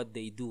for what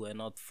they do and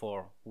not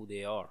for who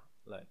they are.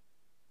 Like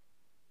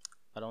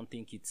I don't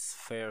think it's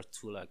fair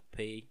to like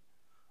pay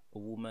a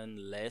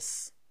woman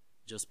less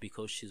just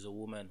because she's a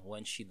woman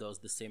when she does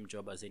the same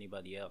job as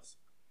anybody else,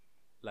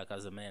 like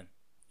as a man.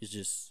 It's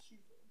just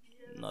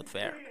not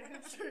fair.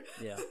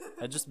 Yeah,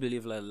 I just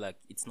believe like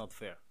it's not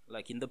fair.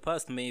 Like in the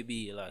past,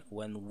 maybe like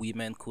when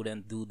women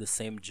couldn't do the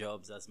same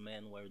jobs as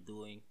men were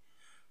doing,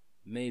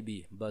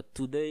 maybe. But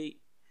today,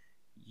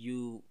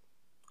 you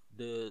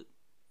the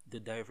the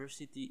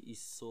diversity is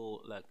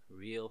so like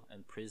real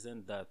and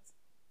present that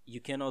you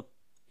cannot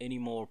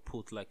anymore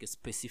put like a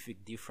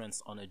specific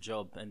difference on a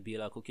job and be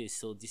like, okay,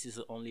 so this is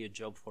only a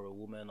job for a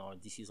woman or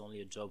this is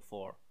only a job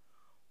for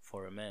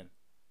a man.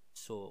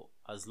 So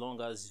as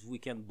long as we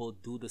can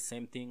both do the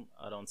same thing,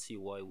 I don't see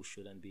why we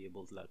shouldn't be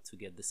able to like to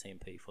get the same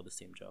pay for the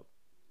same job.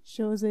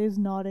 Jose is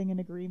nodding in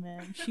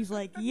agreement. She's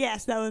like,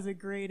 yes, that was a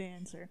great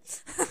answer.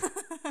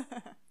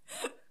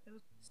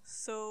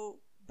 So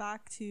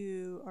back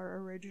to our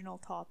original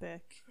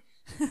topic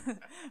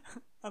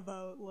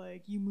about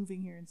like you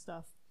moving here and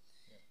stuff.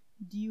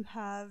 Do you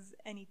have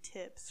any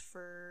tips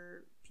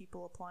for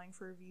people applying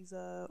for a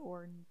visa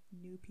or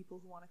new people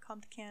who want to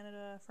come to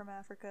Canada from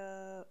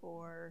Africa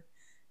or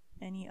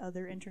any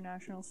other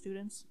international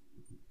students?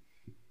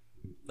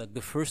 Like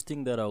the first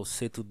thing that I'll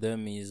say to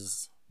them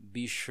is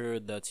be sure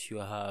that you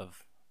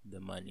have the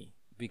money,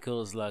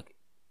 because like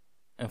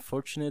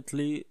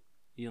unfortunately,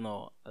 a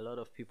lot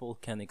of people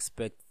can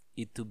expect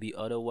it to be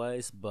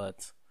otherwise,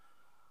 but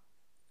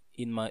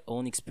in my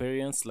own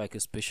experience, like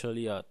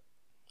especially at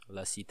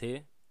La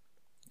Cité,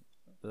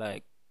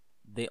 like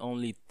they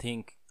only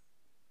think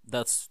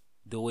that's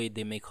the way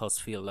they make us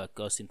feel, like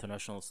us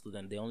international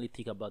students. They only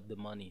think about the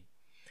money.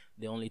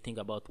 They only think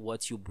about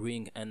what you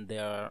bring, and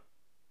they're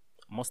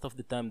most of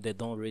the time they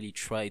don't really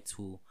try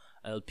to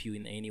help you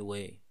in any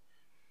way.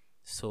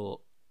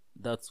 So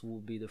that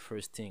will be the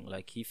first thing.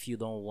 Like if you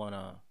don't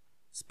wanna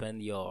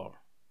spend your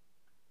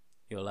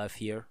life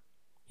here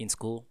in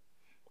school,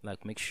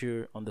 like make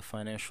sure on the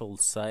financial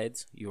side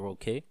you're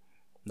okay.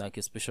 Like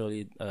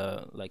especially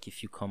like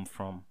if you come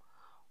from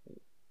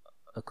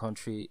a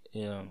country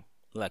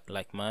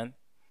like mine,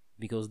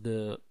 because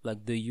the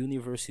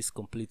universe is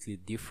completely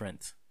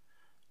different.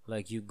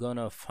 Like you're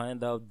gonna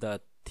find out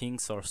that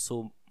things are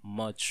so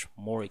much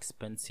more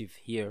expensive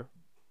here,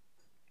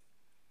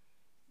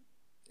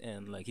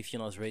 and like if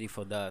you're not ready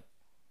for that,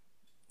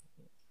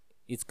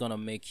 it's gonna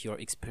make your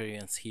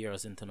experience here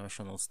as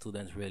international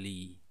student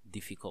really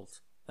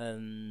difficult.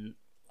 And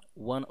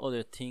one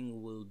other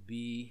thing will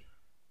be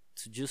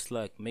to just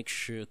like make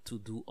sure to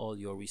do all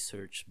your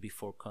research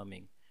before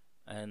coming,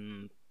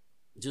 and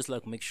just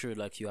like make sure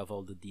like you have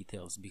all the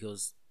details,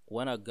 because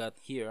when I got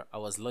here I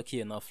was lucky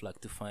enough like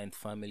to find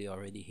family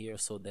already here,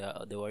 so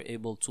they were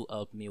able to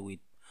help me with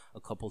a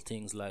couple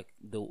things like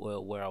the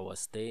where I was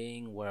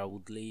staying, where I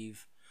would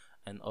live,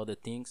 and other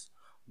things.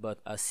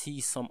 But I see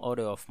some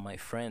other of my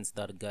friends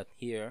that got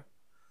here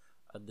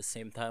at the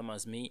same time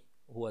as me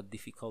who had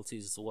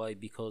difficulties. Why?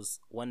 Because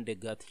when they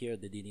got here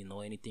they didn't know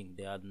anything,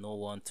 they had no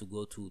one to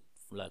go to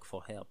like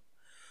for help.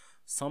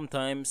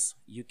 Sometimes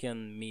you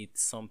can meet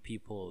some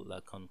people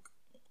like on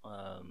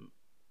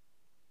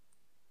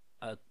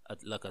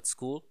at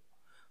school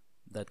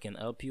that can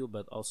help you,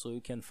 but also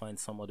you can find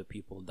some other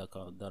people that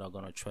are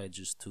gonna try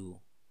just to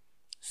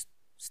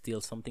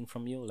steal something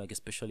from you, like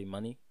especially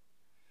money.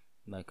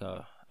 Like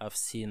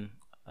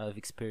I've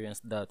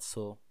experienced that.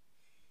 So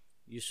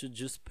you should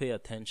just pay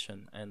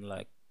attention and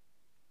like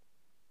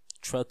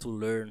try to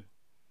learn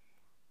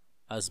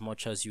as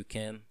much as you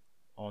can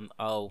on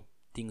how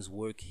things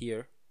work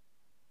here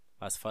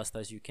as fast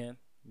as you can,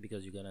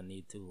 because you're gonna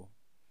need to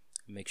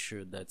make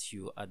sure that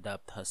you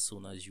adapt as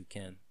soon as you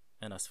can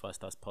and as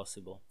fast as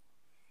possible,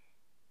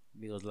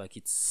 because like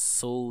it's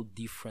so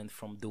different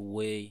from the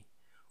way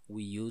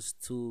we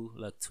used to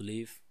like to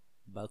live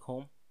back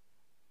home.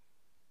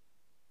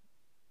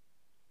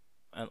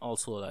 And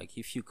also like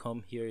if you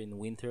come here in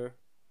winter,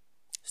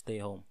 stay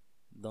home,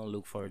 don't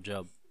look for a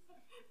job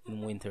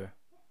in winter.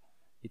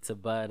 It's a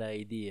bad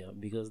idea,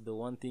 because the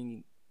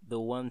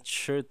one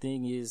sure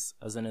thing is,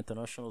 as an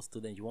international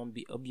student, you won't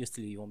be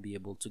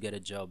able to get a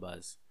job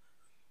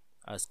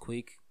as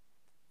quick,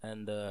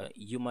 and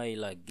you might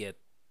like get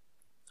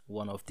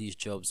one of these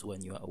jobs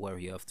where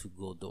you have to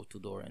go door to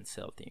door and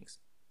sell things,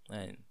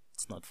 and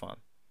it's not fun.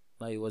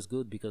 Like it was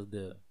good because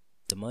the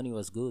money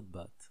was good,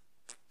 but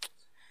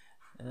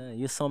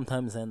you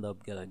sometimes end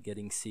up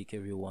getting sick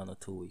every 1 or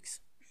 2 weeks.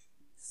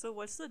 So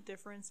what's the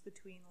difference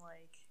between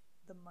like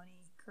the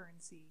money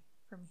currency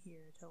from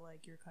here to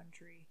like your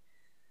country?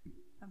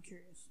 I'm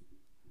curious.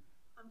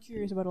 I'm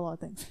curious about a lot of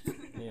things.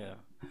 Yeah.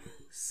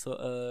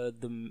 So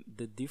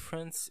the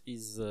difference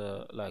is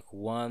like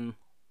one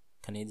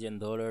Canadian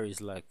dollar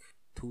is like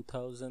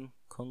 2,000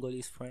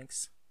 Congolese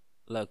francs.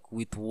 Like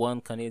with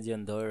 $1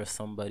 Canadian,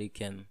 somebody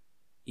can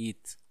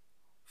eat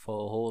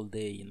for a whole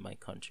day in my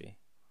country.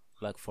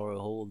 Like for a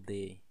whole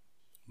day,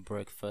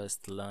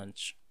 breakfast,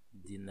 lunch,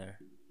 dinner,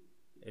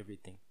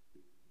 everything.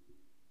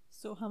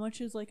 So how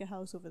much is like a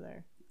house over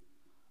there?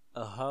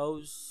 A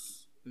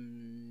house,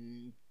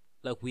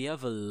 like we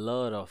have a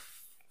lot of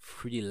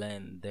free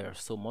land there,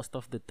 so most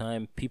of the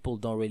time people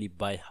don't really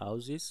buy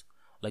houses.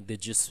 Like they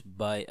just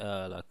buy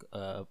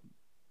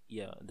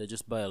yeah, they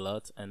just buy a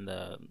lot and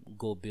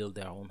go build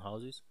their own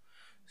houses.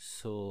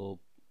 So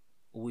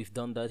we've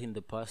done that in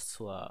the past,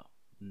 so I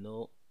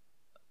know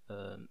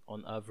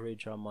on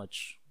average how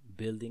much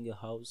building a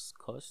house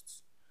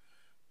costs.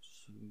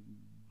 So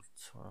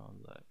it's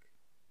around like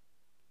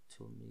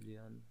 2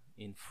 million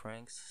in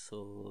francs.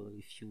 So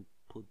if you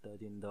put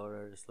that in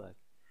dollars, like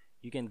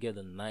you can get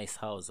a nice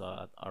house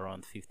at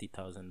around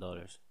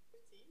 $50,000.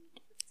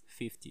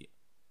 50,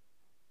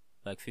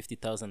 like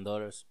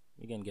 $50,000,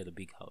 you can get a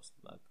big house.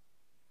 Like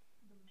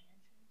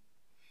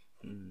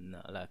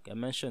no, like a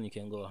mansion, you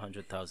can go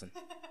 100,000.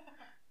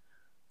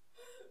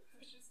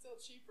 Which is still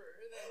cheaper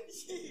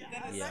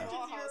than a Yeah.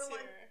 small house here.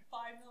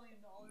 $5 million.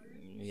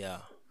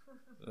 Yeah,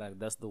 like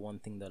that's the one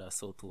thing that I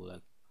saw too.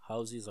 Like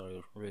houses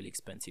are really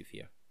expensive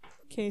here.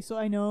 Okay, so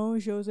I know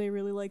Jose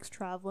really likes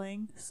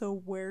traveling. So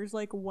where's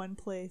like one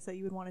place that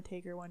you would want to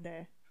take her one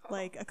day?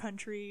 Like a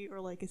country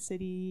or like a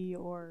city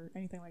or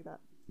anything like that?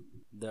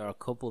 There are a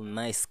couple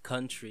nice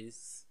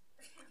countries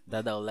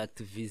that I would like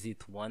to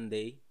visit one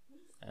day,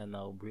 and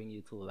I'll bring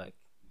you to. Like,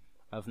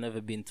 I've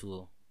never been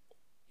to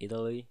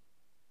Italy.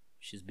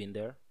 She's been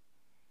there.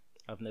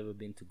 I've never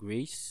been to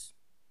Greece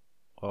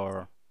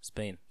or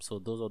Spain. So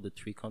those are the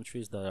three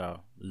countries that I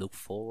look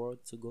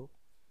forward to go.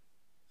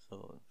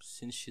 So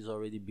since she's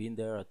already been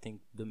there, I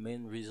think the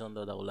main reason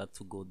that I would like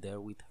to go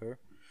there with her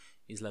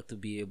is like to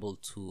be able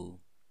to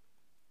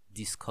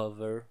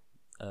discover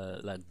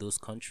like those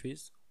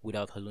countries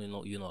without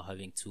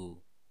having to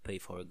pay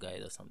for a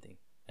guide or something.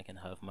 I can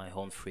have my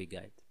own free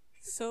guide.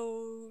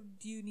 So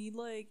do you need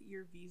like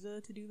your visa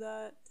to do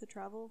that, to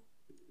travel?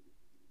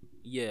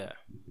 Yeah,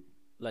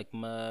 like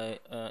my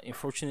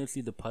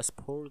unfortunately the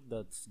passport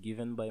that's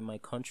given by my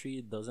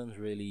country isn't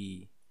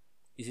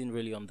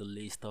really on the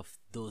list of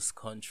those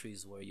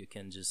countries where you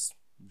can just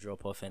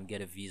drop off and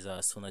get a visa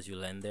as soon as you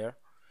land there.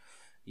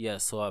 Yeah,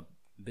 so I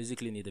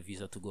basically need a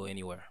visa to go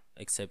anywhere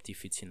except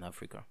if it's in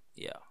Africa.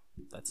 Yeah,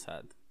 that's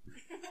sad.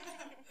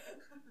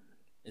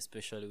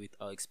 Especially with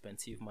how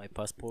expensive my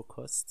passport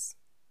costs.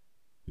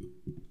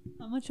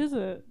 How much is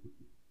it?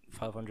 $500.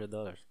 How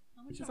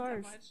much is Not that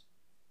ours? much.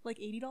 Like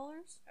 $80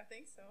 I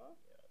think so.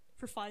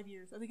 for 5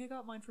 years. I think I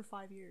got mine for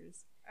 5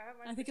 years. I have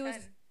mine I think for it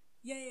was 10.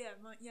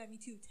 yeah, me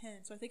too.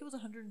 10. So I think it was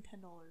 $110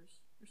 or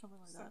something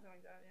like that. Something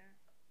like that, yeah.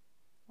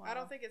 Wow. I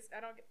don't think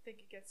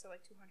it gets to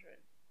like 200.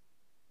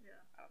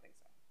 Yeah. I don't think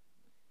so.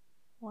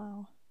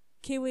 Wow.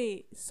 Okay,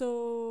 wait.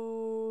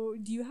 So,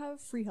 do you have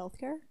free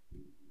healthcare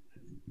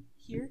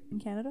here in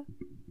Canada?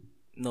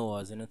 No,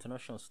 as an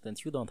international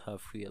student, you don't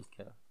have free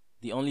healthcare.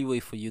 The only way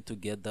for you to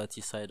get that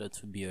is either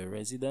to be a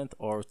resident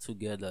or to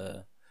get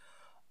a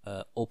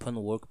open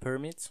work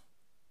permit.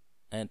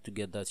 And to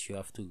get that, you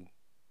have to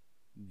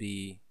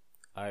be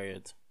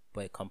hired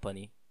by a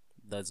company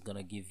that's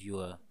gonna give you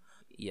a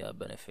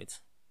benefit.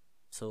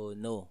 So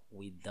no,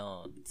 we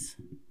don't.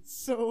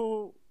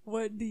 So,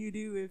 what do you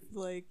do if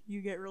like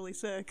you get really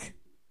sick?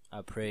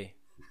 I pray.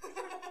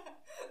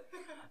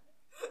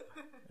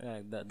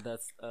 Like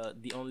that's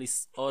the only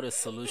other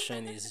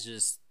solution is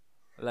just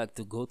like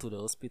to go to the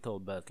hospital,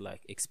 but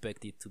like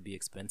expect it to be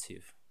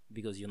expensive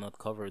because you're not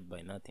covered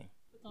by nothing.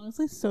 It's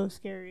honestly so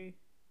scary.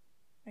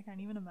 I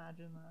can't even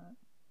imagine that.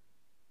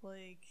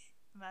 Like,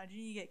 imagine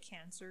you get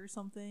cancer or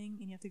something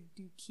and you have to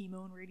do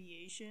chemo and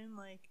radiation.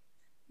 Like,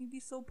 you'd be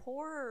so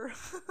poor.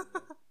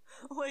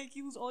 Like,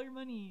 you lose all your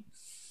money.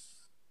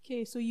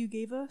 Okay, so you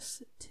gave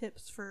us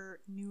tips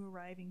for new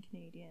arriving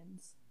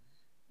Canadians.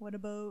 What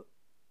about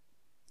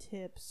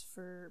tips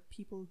for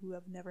people who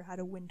have never had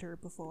a winter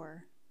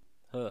before?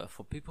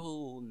 For people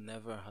who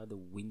never had a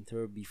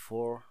winter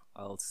before,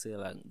 I'll say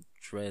like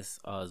dress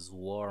as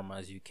warm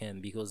as you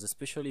can because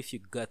especially if you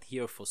got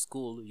here for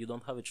school, you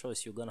don't have a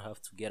choice. You're gonna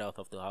have to get out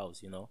of the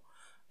house,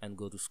 and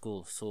go to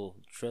school. So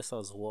dress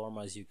as warm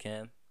as you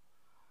can,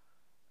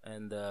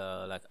 and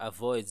like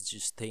avoid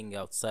just staying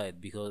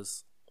outside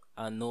because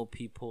I know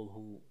people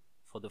who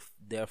for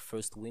their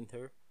first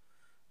winter,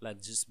 like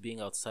just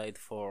being outside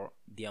for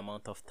the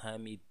amount of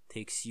time it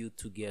takes you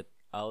to get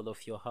out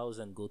of your house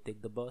and go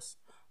take the bus,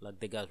 like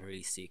they got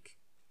really sick.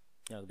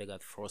 Like they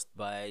got frost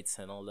bites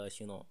and all that.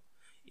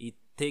 It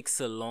takes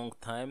a long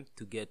time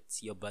to get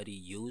your body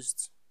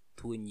used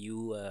to a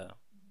new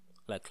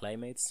like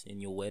climates, a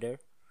new weather.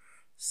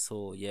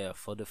 So yeah,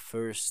 for the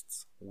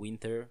first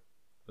winter,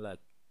 like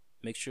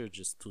make sure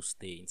just to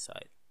stay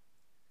inside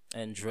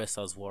and dress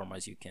as warm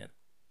as you can.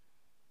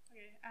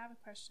 Okay, I have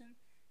a question.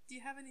 Do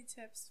you have any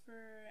tips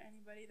for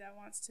anybody that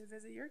wants to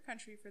visit your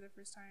country for the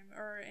first time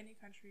or any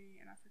country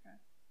in Africa?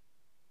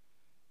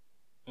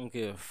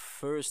 Okay,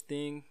 first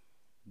thing,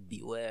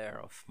 beware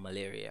of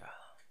malaria.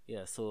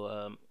 Yeah,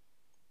 so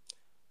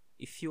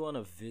if you want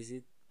to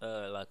visit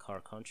like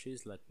our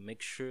countries, like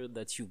make sure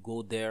that you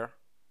go there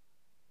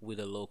with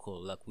a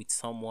local, like with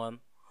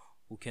someone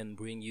who can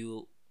bring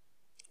you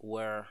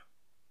where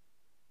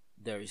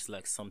there is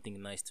like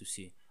something nice to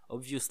see.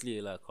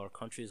 Obviously, like our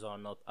countries are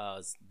not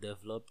as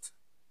developed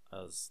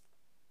as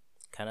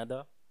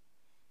Canada,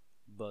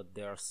 but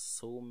there are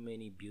so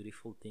many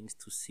beautiful things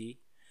to see,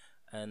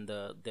 and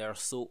they are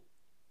so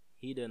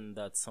hidden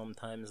that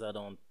sometimes I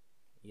don't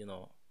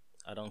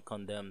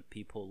condemn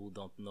people who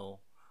don't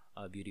know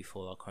how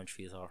beautiful our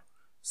countries are.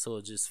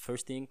 So just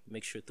first thing,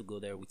 make sure to go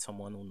there with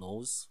someone who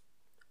knows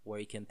where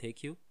he can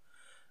take you.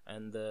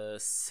 And the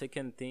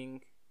second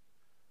thing,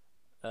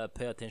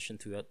 pay attention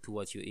to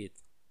what you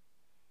eat.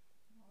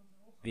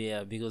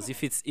 Yeah, because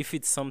if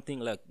it's something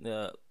like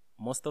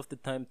most of the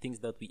time things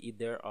that we eat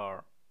there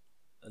are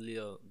a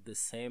little the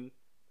same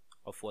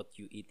of what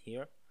you eat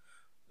here,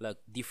 like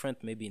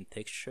different maybe in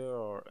texture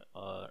or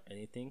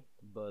anything,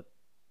 but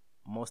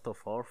most of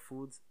our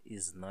food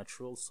is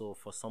natural. So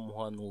for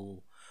someone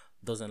who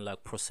doesn't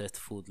like processed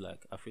food,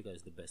 like Africa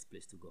is the best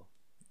place to go.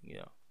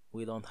 Yeah,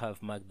 we don't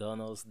have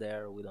McDonald's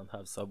there, we don't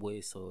have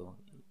Subway, so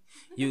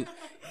you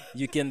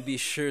you can be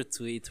sure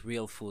to eat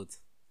real food.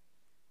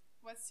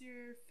 What's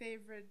your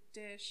favorite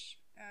dish,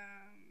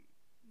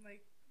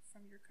 like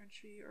from your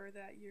country or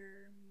that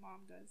your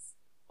mom does?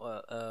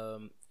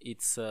 Well,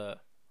 it's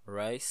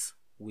rice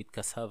with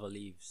cassava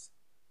leaves.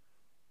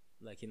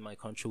 Like in my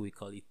country, we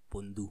call it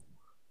pondu.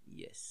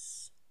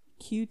 Yes.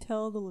 Can you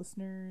tell the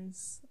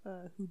listeners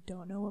who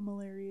don't know what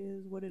malaria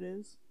is what it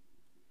is?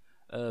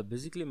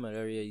 Basically,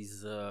 malaria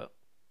is a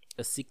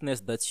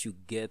sickness that you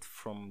get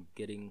from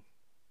getting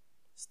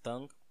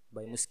stung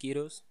by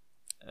mosquitoes.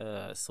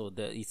 So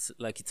that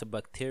it's a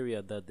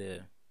bacteria that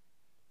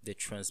they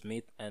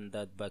transmit, and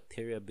that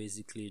bacteria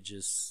basically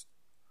just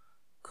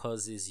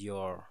causes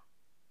your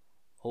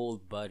whole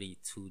body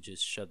to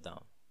just shut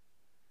down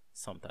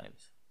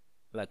sometimes.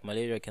 Like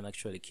malaria can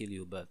actually kill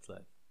you, but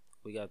like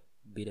we got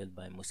bitten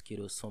by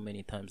mosquitoes so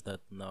many times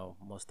that now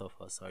most of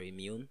us are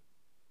immune.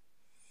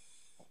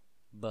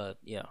 But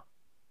yeah,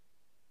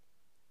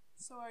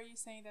 So are you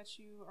saying that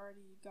you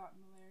already got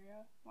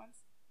malaria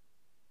once?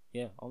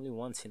 yeah, only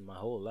once in my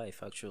whole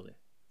life actually.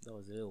 That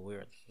was a little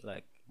weird.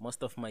 Like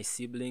most of my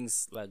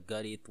siblings like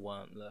got it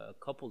a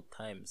couple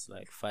times,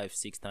 like 5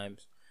 6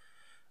 times,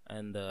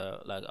 and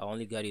like I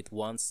only got it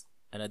once,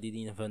 and I didn't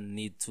even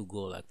need to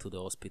go like to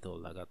the hospital.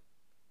 Like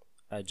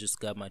I just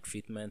got my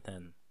treatment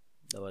and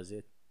that was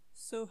it.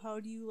 So how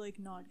do you like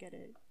not get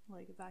it?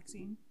 Like a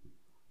vaccine?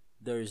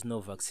 There is no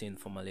vaccine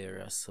for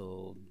malaria,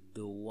 so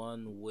the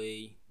one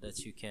way that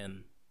you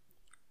can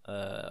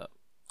uh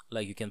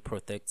you can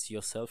protect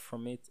yourself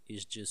from it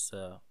is just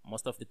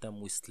most of the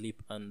time we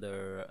sleep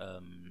under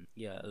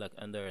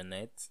under a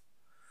net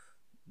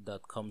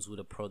that comes with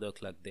a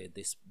product. Like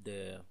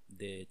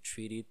they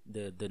treat it,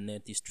 the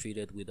net is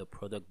treated with a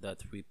product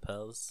that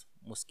repels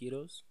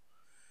mosquitoes.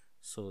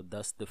 So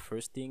that's the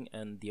first thing,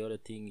 and the other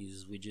thing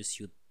is we just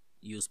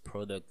use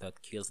product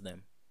that kills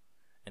them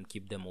and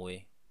keep them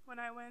away. When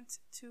I went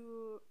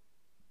to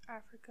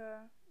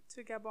Africa,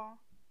 to Gabon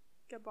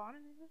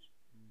in English?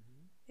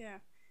 Yeah.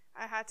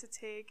 I had to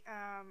take,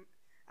 I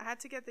had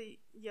to get the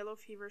yellow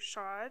fever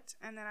shot,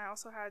 and then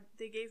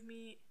they gave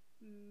me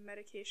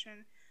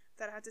medication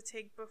that I had to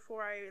take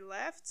before I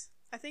left.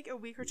 I think a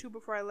week or two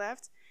before I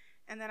left,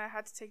 and then I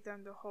had to take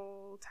them the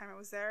whole time I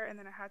was there, and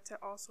then I had to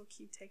also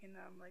keep taking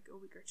them like a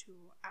week or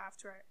two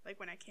after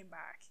when I came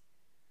back.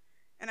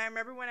 And I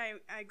remember when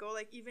I go,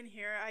 like, even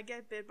here, I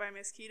get bit by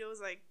mosquitoes,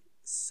 like,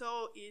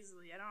 so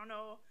easily. I don't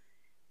know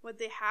what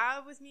they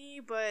have with me,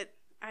 but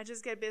I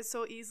just get bit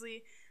so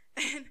easily.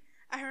 And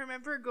I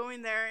remember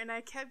going there, and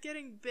I kept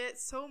getting bit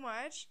so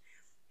much.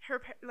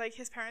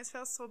 His parents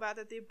felt so bad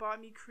that they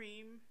bought me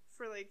cream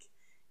for, like,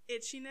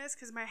 itchiness,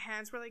 because my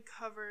hands were, like,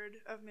 covered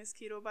of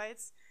mosquito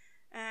bites.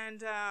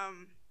 And I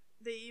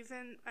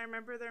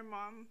remember their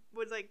mom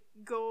would, like,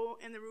 go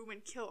in the room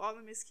and kill all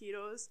the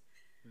mosquitoes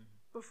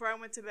before I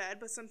went to bed,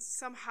 but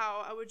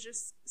somehow I would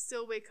just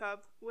still wake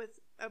up with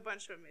a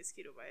bunch of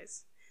mosquito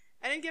bites.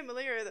 I didn't get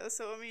malaria though,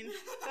 so I mean,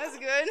 that's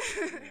good.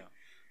 Yeah.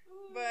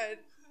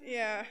 But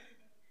yeah,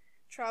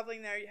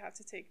 traveling there, you have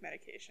to take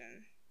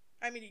medication.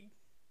 I mean,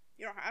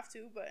 you don't have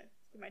to, but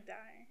you might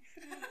die.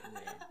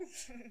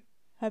 Yeah.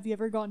 Have you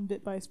ever gotten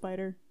bit by a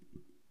spider?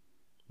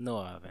 No,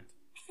 I haven't.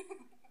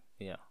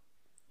 Yeah,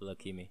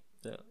 lucky me.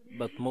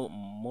 But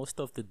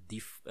most of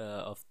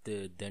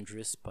the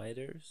dangerous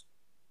spiders,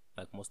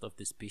 like most of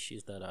the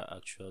species that are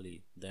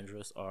actually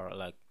dangerous, are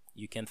like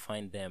you can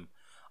find them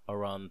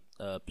around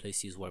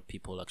places where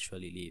people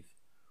actually live.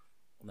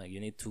 Like you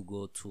need to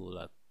go to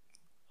like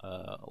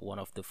one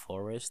of the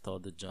forests or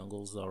the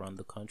jungles around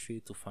the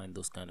country to find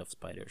those kind of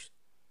spiders.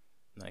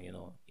 Like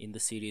in the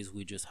cities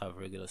we just have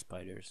regular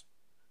spiders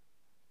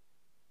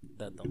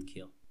that don't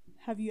kill.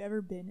 Have you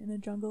ever been in a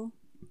jungle?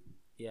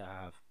 Yeah,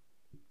 I have.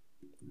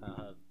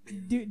 I have.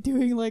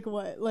 Doing like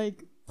what?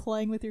 Like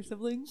playing with your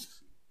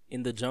siblings?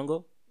 In the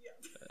jungle?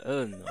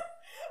 Oh no. Do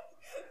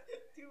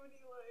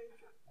any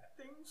like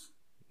things?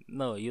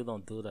 No, you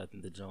don't do that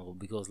in the jungle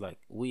because like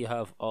we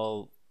have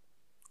all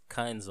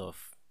kinds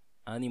of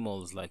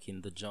animals like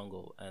in the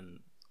jungle, and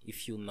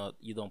if you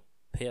don't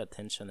pay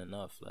attention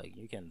enough, like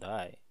you can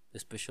die.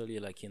 Especially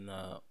like in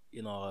our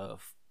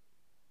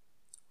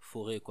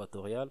forêt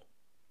équatoriale,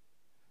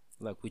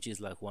 like which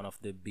is like one of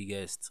the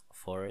biggest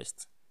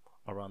forests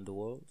around the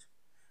world,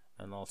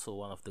 and also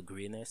one of the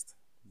greenest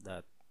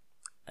that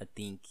I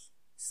think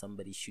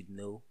somebody should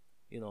know.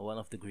 One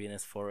of the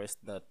greenest forests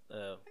that Why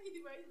are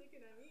you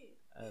looking at me?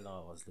 I don't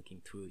know, I was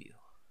looking through you.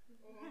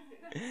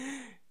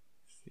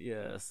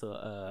 Yeah,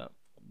 so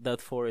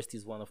that forest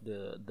is one of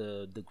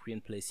the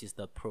green places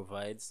that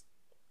provides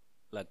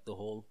like the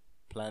whole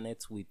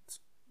planet with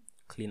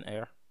clean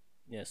air.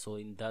 Yeah, so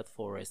in that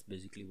forest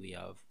basically we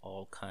have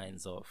all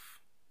kinds of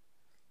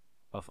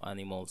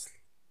animals.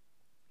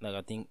 Like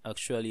I think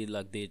actually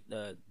like they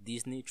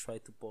Disney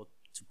tried to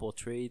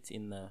portray it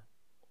in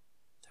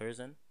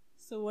Tarzan.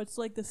 So what's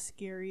like the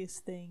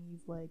scariest thing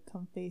you've like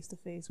come face to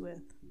face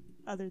with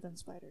other than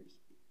spiders?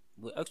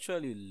 We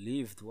actually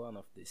lived one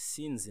of the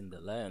scenes in The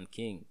Lion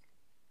King.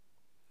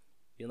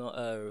 You know,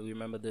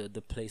 remember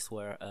the place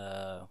where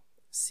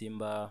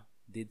Simba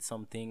did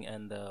something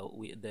and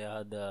we they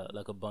had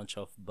like a bunch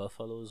of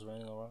buffaloes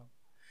running around.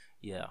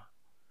 Yeah,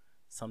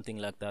 something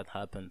like that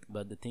happened.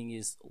 But the thing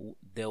is,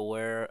 there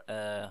were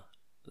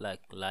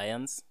like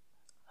lions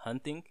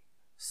hunting.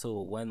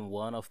 So when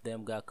one of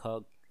them got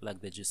caught,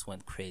 like they just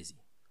went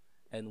crazy,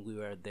 and we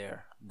were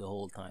there the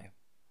whole time.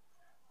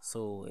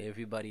 So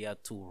everybody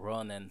had to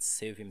run and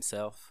save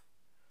himself.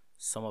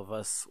 Some of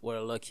us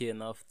were lucky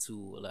enough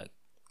to like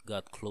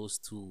got close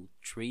to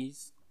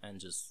trees and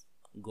just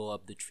go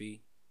up the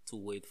tree to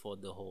wait for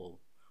the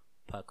whole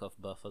pack of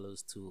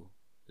buffaloes to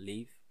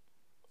leave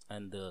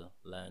and the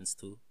lions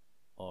too.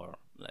 Or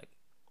like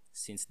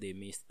since they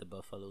missed the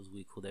buffaloes,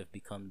 we could have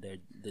become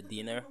the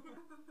dinner.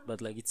 But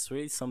like it's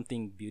really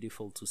something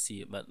beautiful to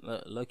see. But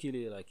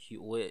luckily, like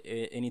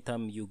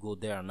anytime you go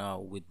there now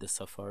with the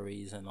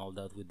safaris and all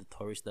that, with the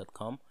tourists that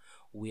come,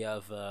 we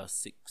have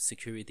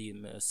security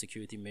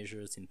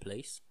measures in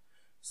place.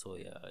 So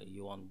yeah,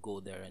 you won't go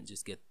there and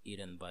just get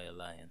eaten by a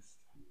lion.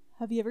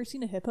 Have you ever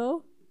seen a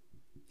hippo?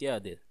 Yeah, I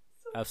did.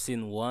 I've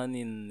seen one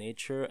in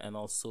nature, and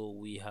also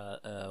we had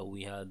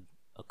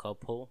a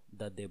couple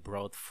that they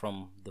brought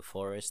from the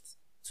forest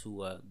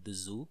to the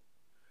zoo.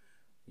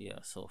 Yeah,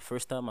 so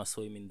first time I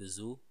saw him in the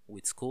zoo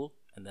with school,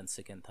 and then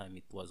second time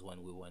it was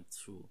when we went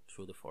through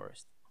the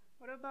forest.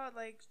 What about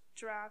like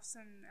giraffes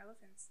and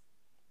elephants?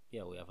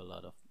 Yeah, we have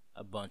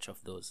a bunch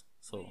of those.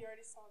 So You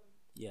already saw them.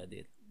 yeah, I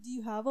did. Do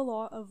you have a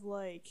lot of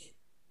like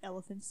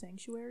elephant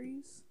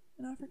sanctuaries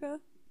in Africa?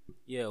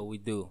 Yeah, we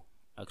do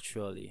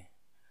actually,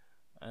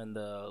 and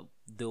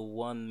the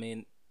one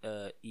main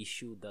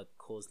issue that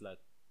caused like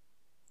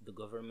the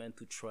government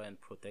to try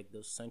and protect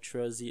those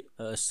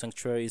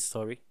sanctuaries,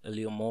 sorry, a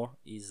little more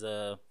is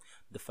the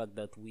fact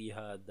that we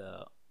had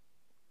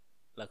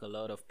like a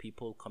lot of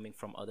people coming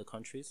from other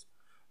countries,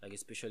 like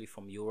especially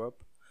from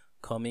Europe,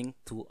 coming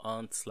to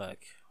hunt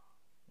like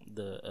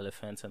the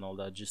elephants and all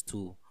that, just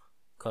to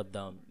cut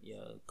down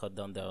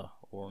their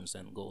horns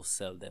and go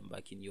sell them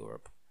back in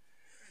Europe.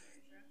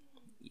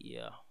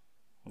 Yeah,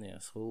 yeah.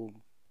 So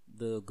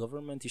the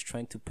government is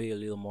trying to pay a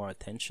little more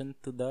attention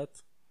to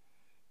that,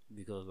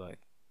 because like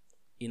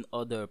in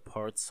other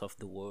parts of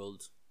the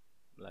world,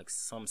 like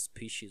some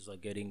species are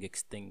getting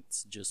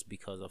extinct just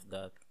because of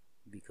that,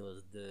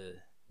 because the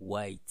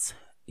white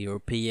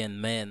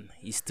European man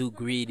is too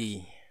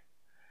greedy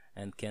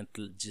and can't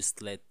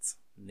just let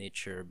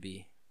nature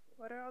be.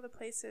 What are all the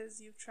places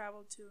you've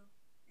traveled to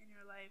in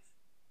your life?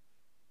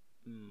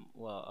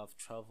 Well, I've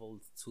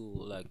traveled to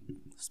like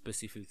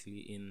specifically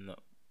in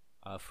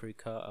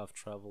Africa. I've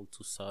traveled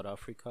to South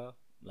Africa,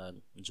 like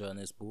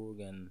Johannesburg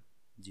and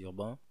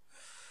Durban.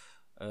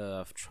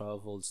 I've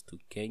traveled to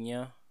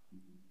Kenya,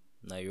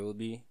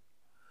 Nairobi.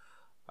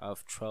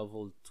 I've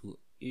traveled to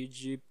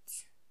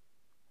Egypt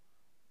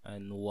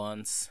and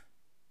once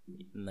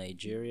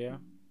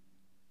Nigeria.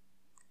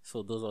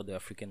 So those are the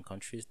African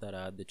countries that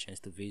I had the chance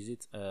to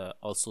visit.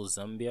 Also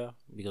Zambia,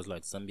 because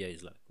like Zambia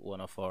is like one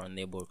of our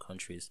neighbor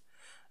countries,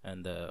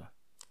 and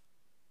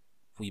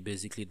we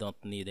basically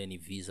don't need any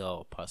visa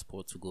or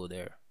passport to go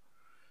there.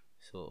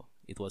 So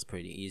it was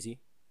pretty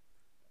easy.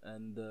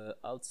 And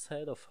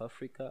outside of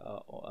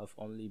Africa, I've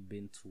only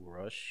been to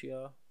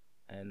Russia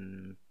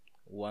and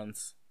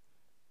once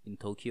in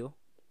Tokyo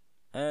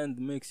and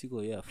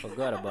Mexico. Yeah,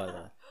 forgot about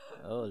that.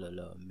 Oh la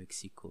la,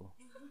 Mexico.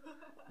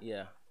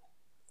 Yeah,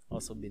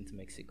 also been to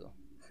Mexico.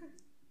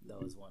 That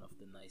was one of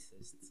the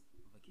nicest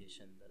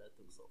vacation that I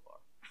took so far.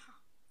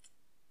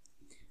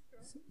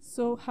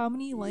 So how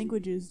many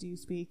languages do you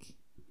speak?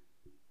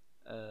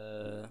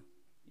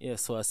 Yeah,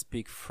 so I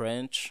speak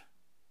French,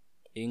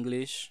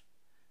 English,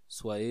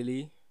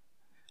 Swahili,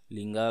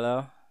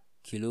 Lingala,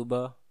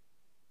 Kiluba,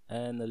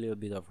 and a little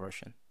bit of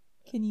Russian.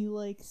 Can you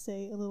like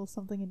say a little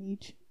something in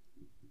each?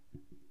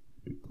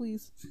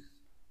 Please.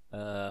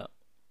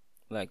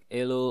 Like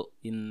hello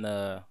in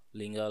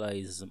Lingala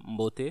is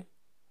Mbote,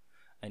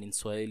 and in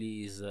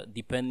Swahili is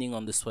depending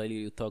on the Swahili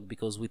you talk,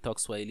 because we talk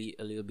Swahili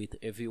a little bit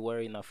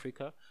everywhere in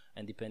Africa,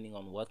 and depending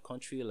on what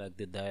country, like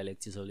the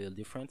dialect is a little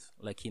different.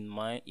 Like in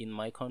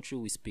my country,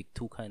 we speak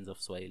two kinds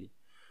of Swahili.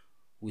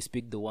 We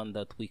speak the one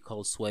that we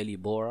call Swahili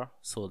Bora,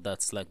 so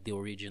that's like the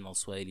original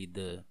Swahili,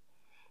 the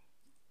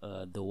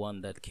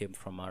one that came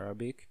from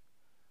Arabic,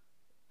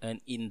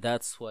 and in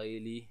that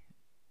Swahili,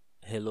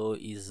 hello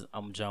is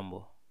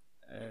Amjambo.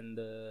 And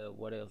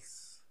what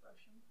else?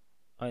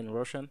 Russian. In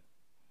Russian,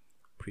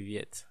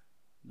 Privet.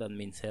 That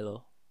means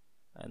hello.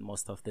 And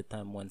most of the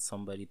time, when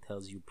somebody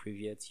tells you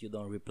 "privyet," you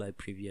don't reply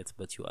 "privyet,"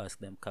 but you ask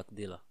them "kak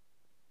dela,"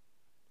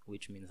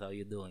 which means "how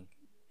you doing."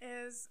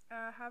 Is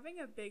having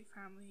a big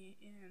family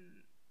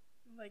in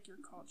like your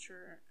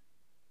culture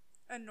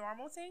a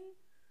normal thing?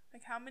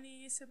 Like, how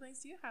many siblings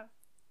do you have?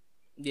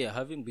 Yeah,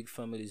 having big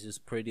families is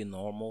pretty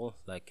normal,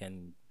 like,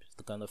 and it's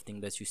the kind of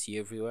thing that you see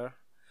everywhere.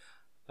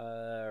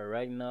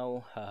 Right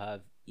now, I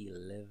have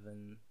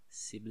 11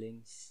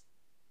 siblings.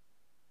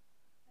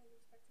 Are you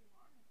expecting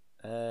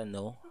more?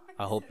 No,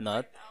 I hope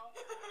not.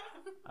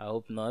 I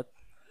hope not.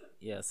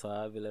 Yeah, so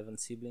I have 11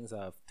 siblings.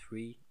 I have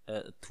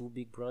two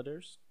big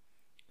brothers,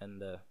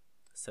 and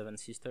 7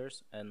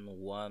 sisters, and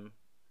one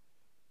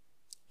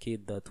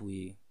kid that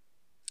we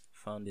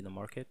found in the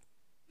market.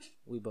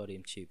 We bought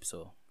him cheap,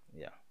 so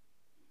yeah.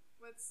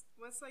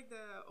 What's like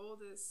the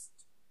oldest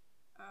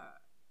uh,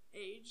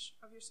 age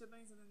of your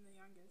siblings, and then the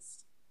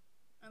youngest?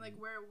 And like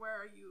where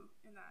are you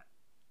in that?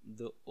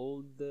 The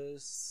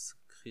oldest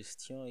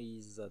Christian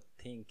is, I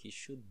think, he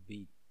should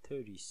be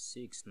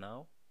 36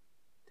 now.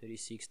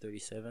 36,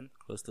 37,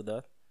 close to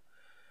that.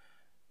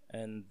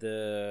 And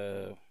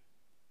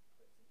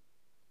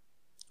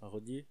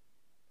Rodi,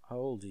 how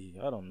old is he?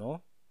 I don't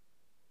know.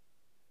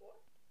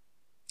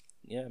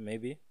 Yeah,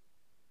 maybe.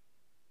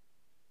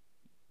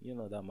 You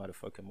know that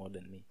motherfucker more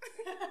than me.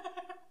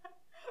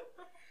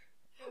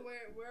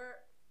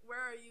 Where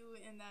are you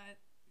in that?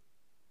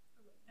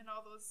 In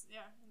all those,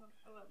 yeah, in the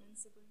 11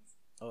 siblings.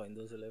 Oh, in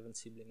those 11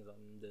 siblings,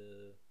 I'm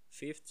the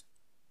fifth.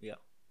 Yeah.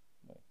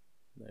 Well,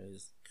 there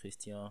is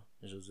Christian,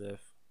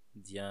 Joseph,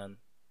 Diane,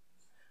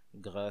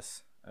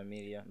 Grace,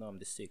 Amelia. No, I'm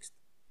the sixth.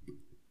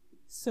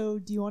 So,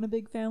 do you want a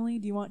big family?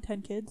 Do you want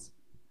 10 kids?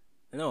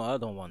 No, I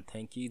don't want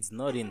 10 kids.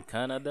 Not in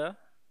Canada.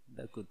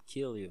 That could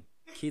kill you.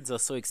 Kids are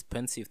so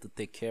expensive to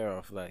take care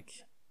of,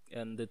 like.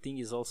 And the thing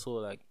is also,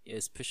 like,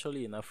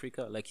 especially in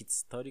Africa, like, it's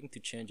starting to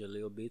change a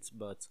little bit,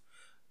 but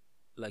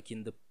like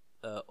in the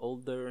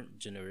older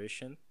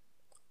generation,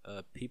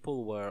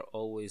 people were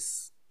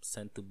always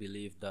sent to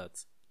believe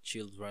that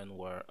children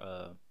were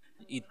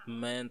it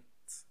meant,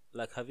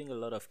 like, having a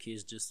lot of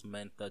kids just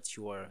meant that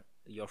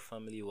your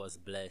family was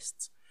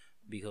blessed,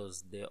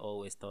 because they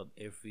always thought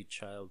every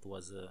child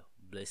was a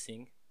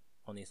blessing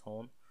on its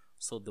own.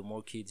 So the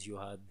more kids you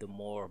had, the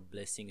more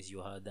blessings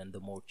you had, and the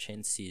more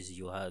chances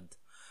you had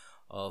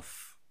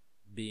of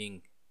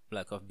being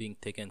being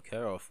taken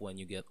care of when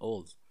you get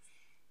old.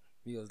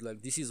 Because,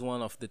 like, this is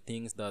one of the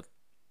things that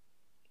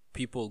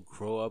people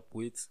grow up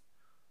with.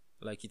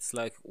 Like, it's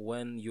like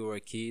when you're a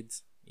kid,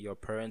 your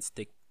parents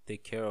take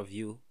care of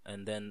you,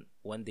 and then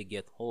when they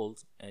get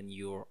old and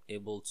you're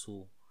able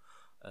to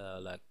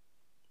like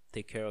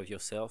take care of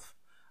yourself,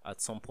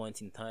 at some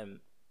point in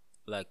time,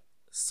 like,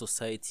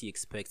 society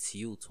expects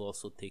you to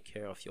also take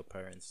care of your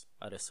parents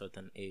at a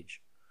certain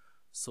age.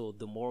 So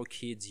the more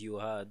kids you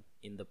had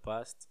in the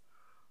past,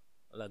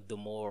 like, the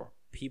more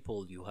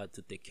people you had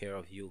to take care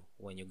of you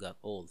when you got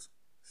old.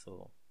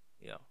 So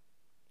yeah,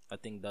 I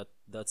think that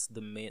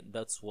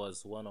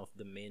was one of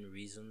the main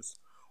reasons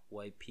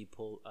why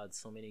people had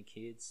so many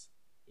kids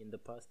in the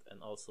past,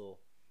 and also,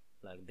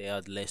 like, they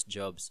had less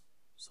jobs,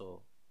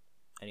 so,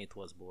 and it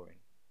was boring.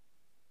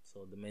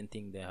 So the main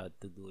thing they had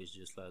to do is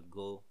just, like,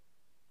 go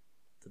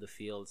to the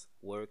fields,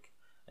 work,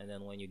 and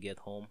then when you get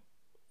home,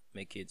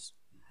 make kids,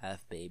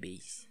 have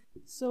babies.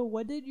 So,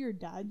 what did your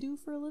dad do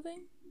for a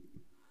living?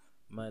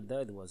 My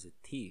dad was a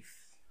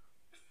thief.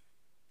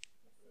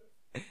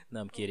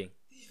 No, I'm kidding.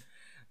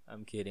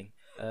 I'm kidding.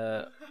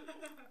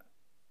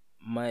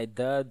 My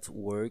dad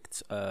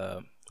worked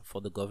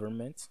for the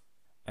government,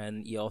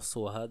 and he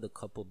also had a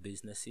couple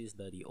businesses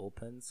that he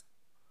opened,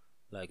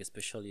 like,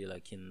 especially,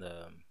 like, in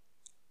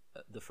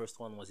the first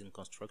one was in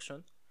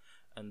construction,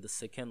 and the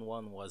second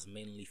one was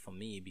mainly for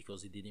me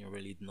because he didn't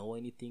really know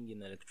anything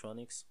in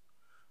electronics.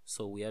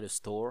 So we had a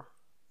store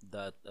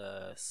that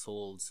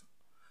sold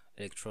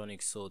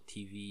electronics, so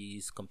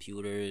TVs,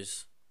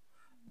 computers,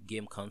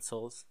 game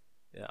consoles.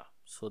 Yeah,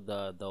 so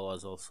that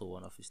was also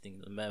one of his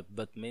things.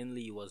 But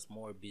mainly, he was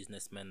more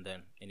businessman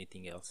than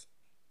anything else.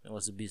 He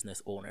was a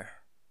business owner.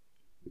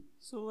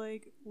 So,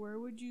 like, where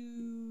would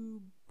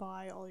you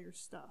buy all your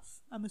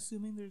stuff? I'm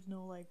assuming there's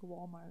no, like,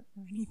 Walmart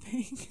or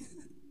anything.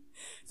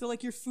 So,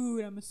 like, your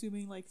food, I'm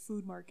assuming, like,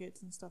 food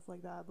markets and stuff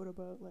like that. What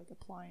about, like,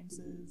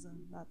 appliances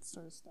and that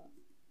sort of stuff?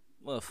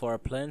 Well, for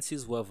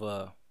appliances, we have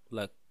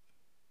like,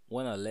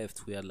 when I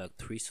left, we had like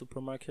 3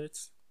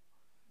 supermarkets,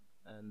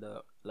 and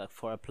like,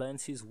 for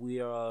appliances, we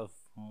have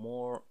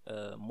more.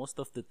 Most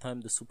of the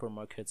time, the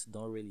supermarkets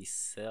don't really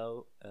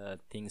sell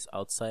things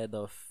outside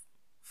of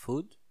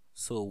food.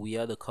 So we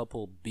had a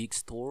couple big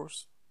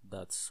stores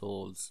that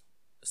sold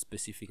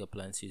specific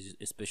appliances,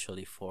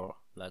 especially for,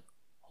 like,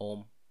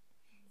 home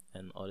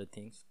and other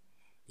things.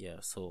 Yeah,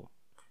 so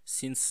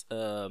since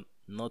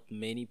not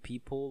many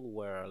people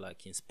were,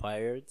 like,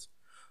 inspired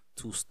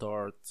to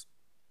start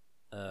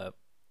uh,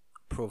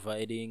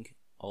 providing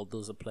all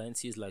those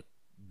appliances, like,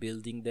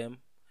 building them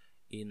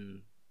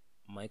in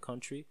my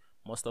country,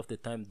 most of the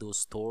time those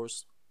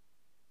stores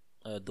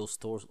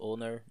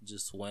owner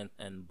just went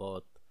and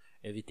bought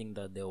everything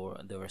that they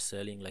were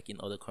selling like in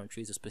other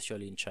countries,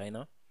 especially in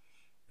China.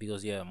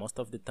 Because yeah, most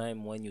of the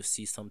time when you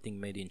see something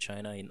made in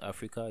China in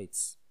Africa,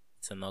 it's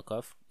a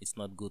knockoff. It's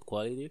not good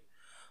quality.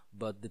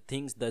 But the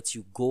things that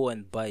you go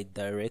and buy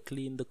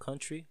directly in the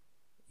country,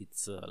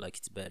 it's like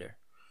it's better.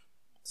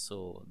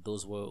 So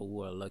those who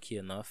were lucky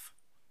enough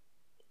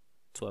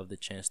to have the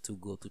chance to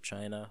go to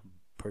China,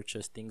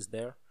 purchase things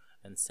there,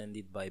 and send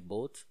it by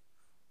boat,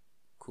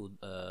 could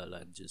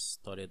like just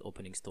started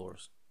opening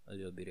stores a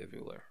little bit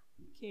everywhere.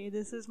 Okay,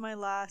 this is my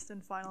last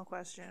and final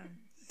question.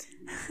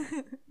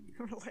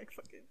 We're like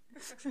fucking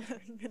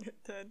minute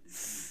 10.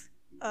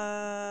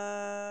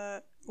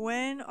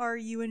 When are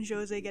you and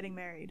Jose getting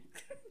married?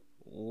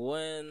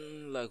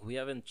 When like we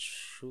haven't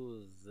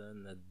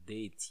chosen a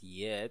date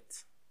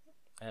yet,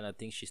 and I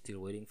think she's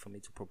still waiting for me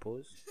to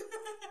propose.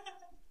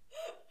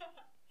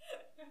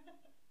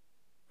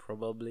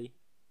 Probably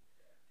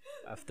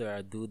after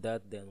I do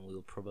that, then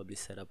we'll probably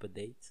set up a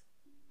date.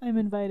 I'm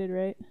invited,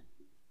 right?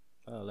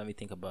 Let me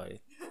think about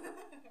it.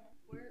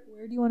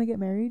 Where do you want to get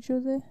married,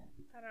 Jose?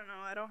 I don't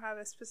know. I don't have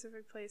a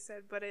specific place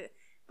set, but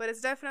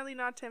it's definitely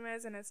not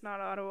Timmins and it's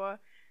not Ottawa.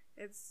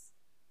 It's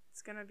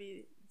gonna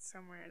be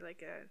somewhere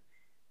like a,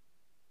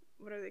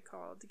 what are they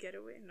called?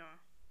 Getaway? No,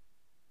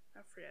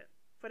 I forget.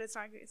 But it's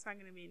not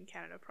gonna be in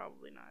Canada.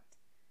 Probably not.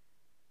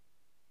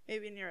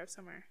 Maybe in Europe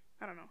somewhere.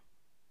 I don't know.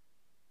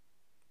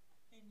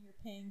 And you're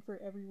paying for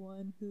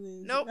everyone who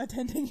is Nope.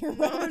 attending your No,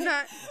 wedding. I'm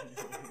not.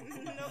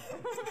 Nope.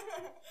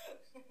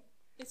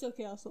 It's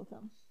okay, I'll still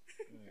come.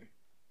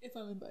 If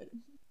I'm invited.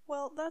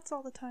 Well, that's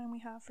all the time we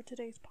have for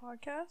today's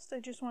podcast. I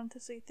just wanted to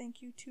say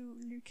thank you to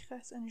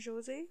Lucrece and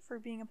Jose for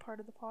being a part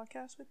of the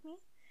podcast with me.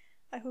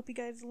 I hope you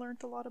guys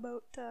learned a lot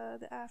about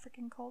the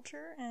African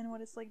culture and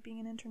what it's like being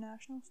an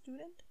international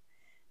student.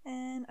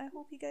 And I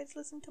hope you guys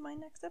listen to my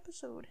next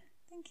episode.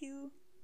 Thank you.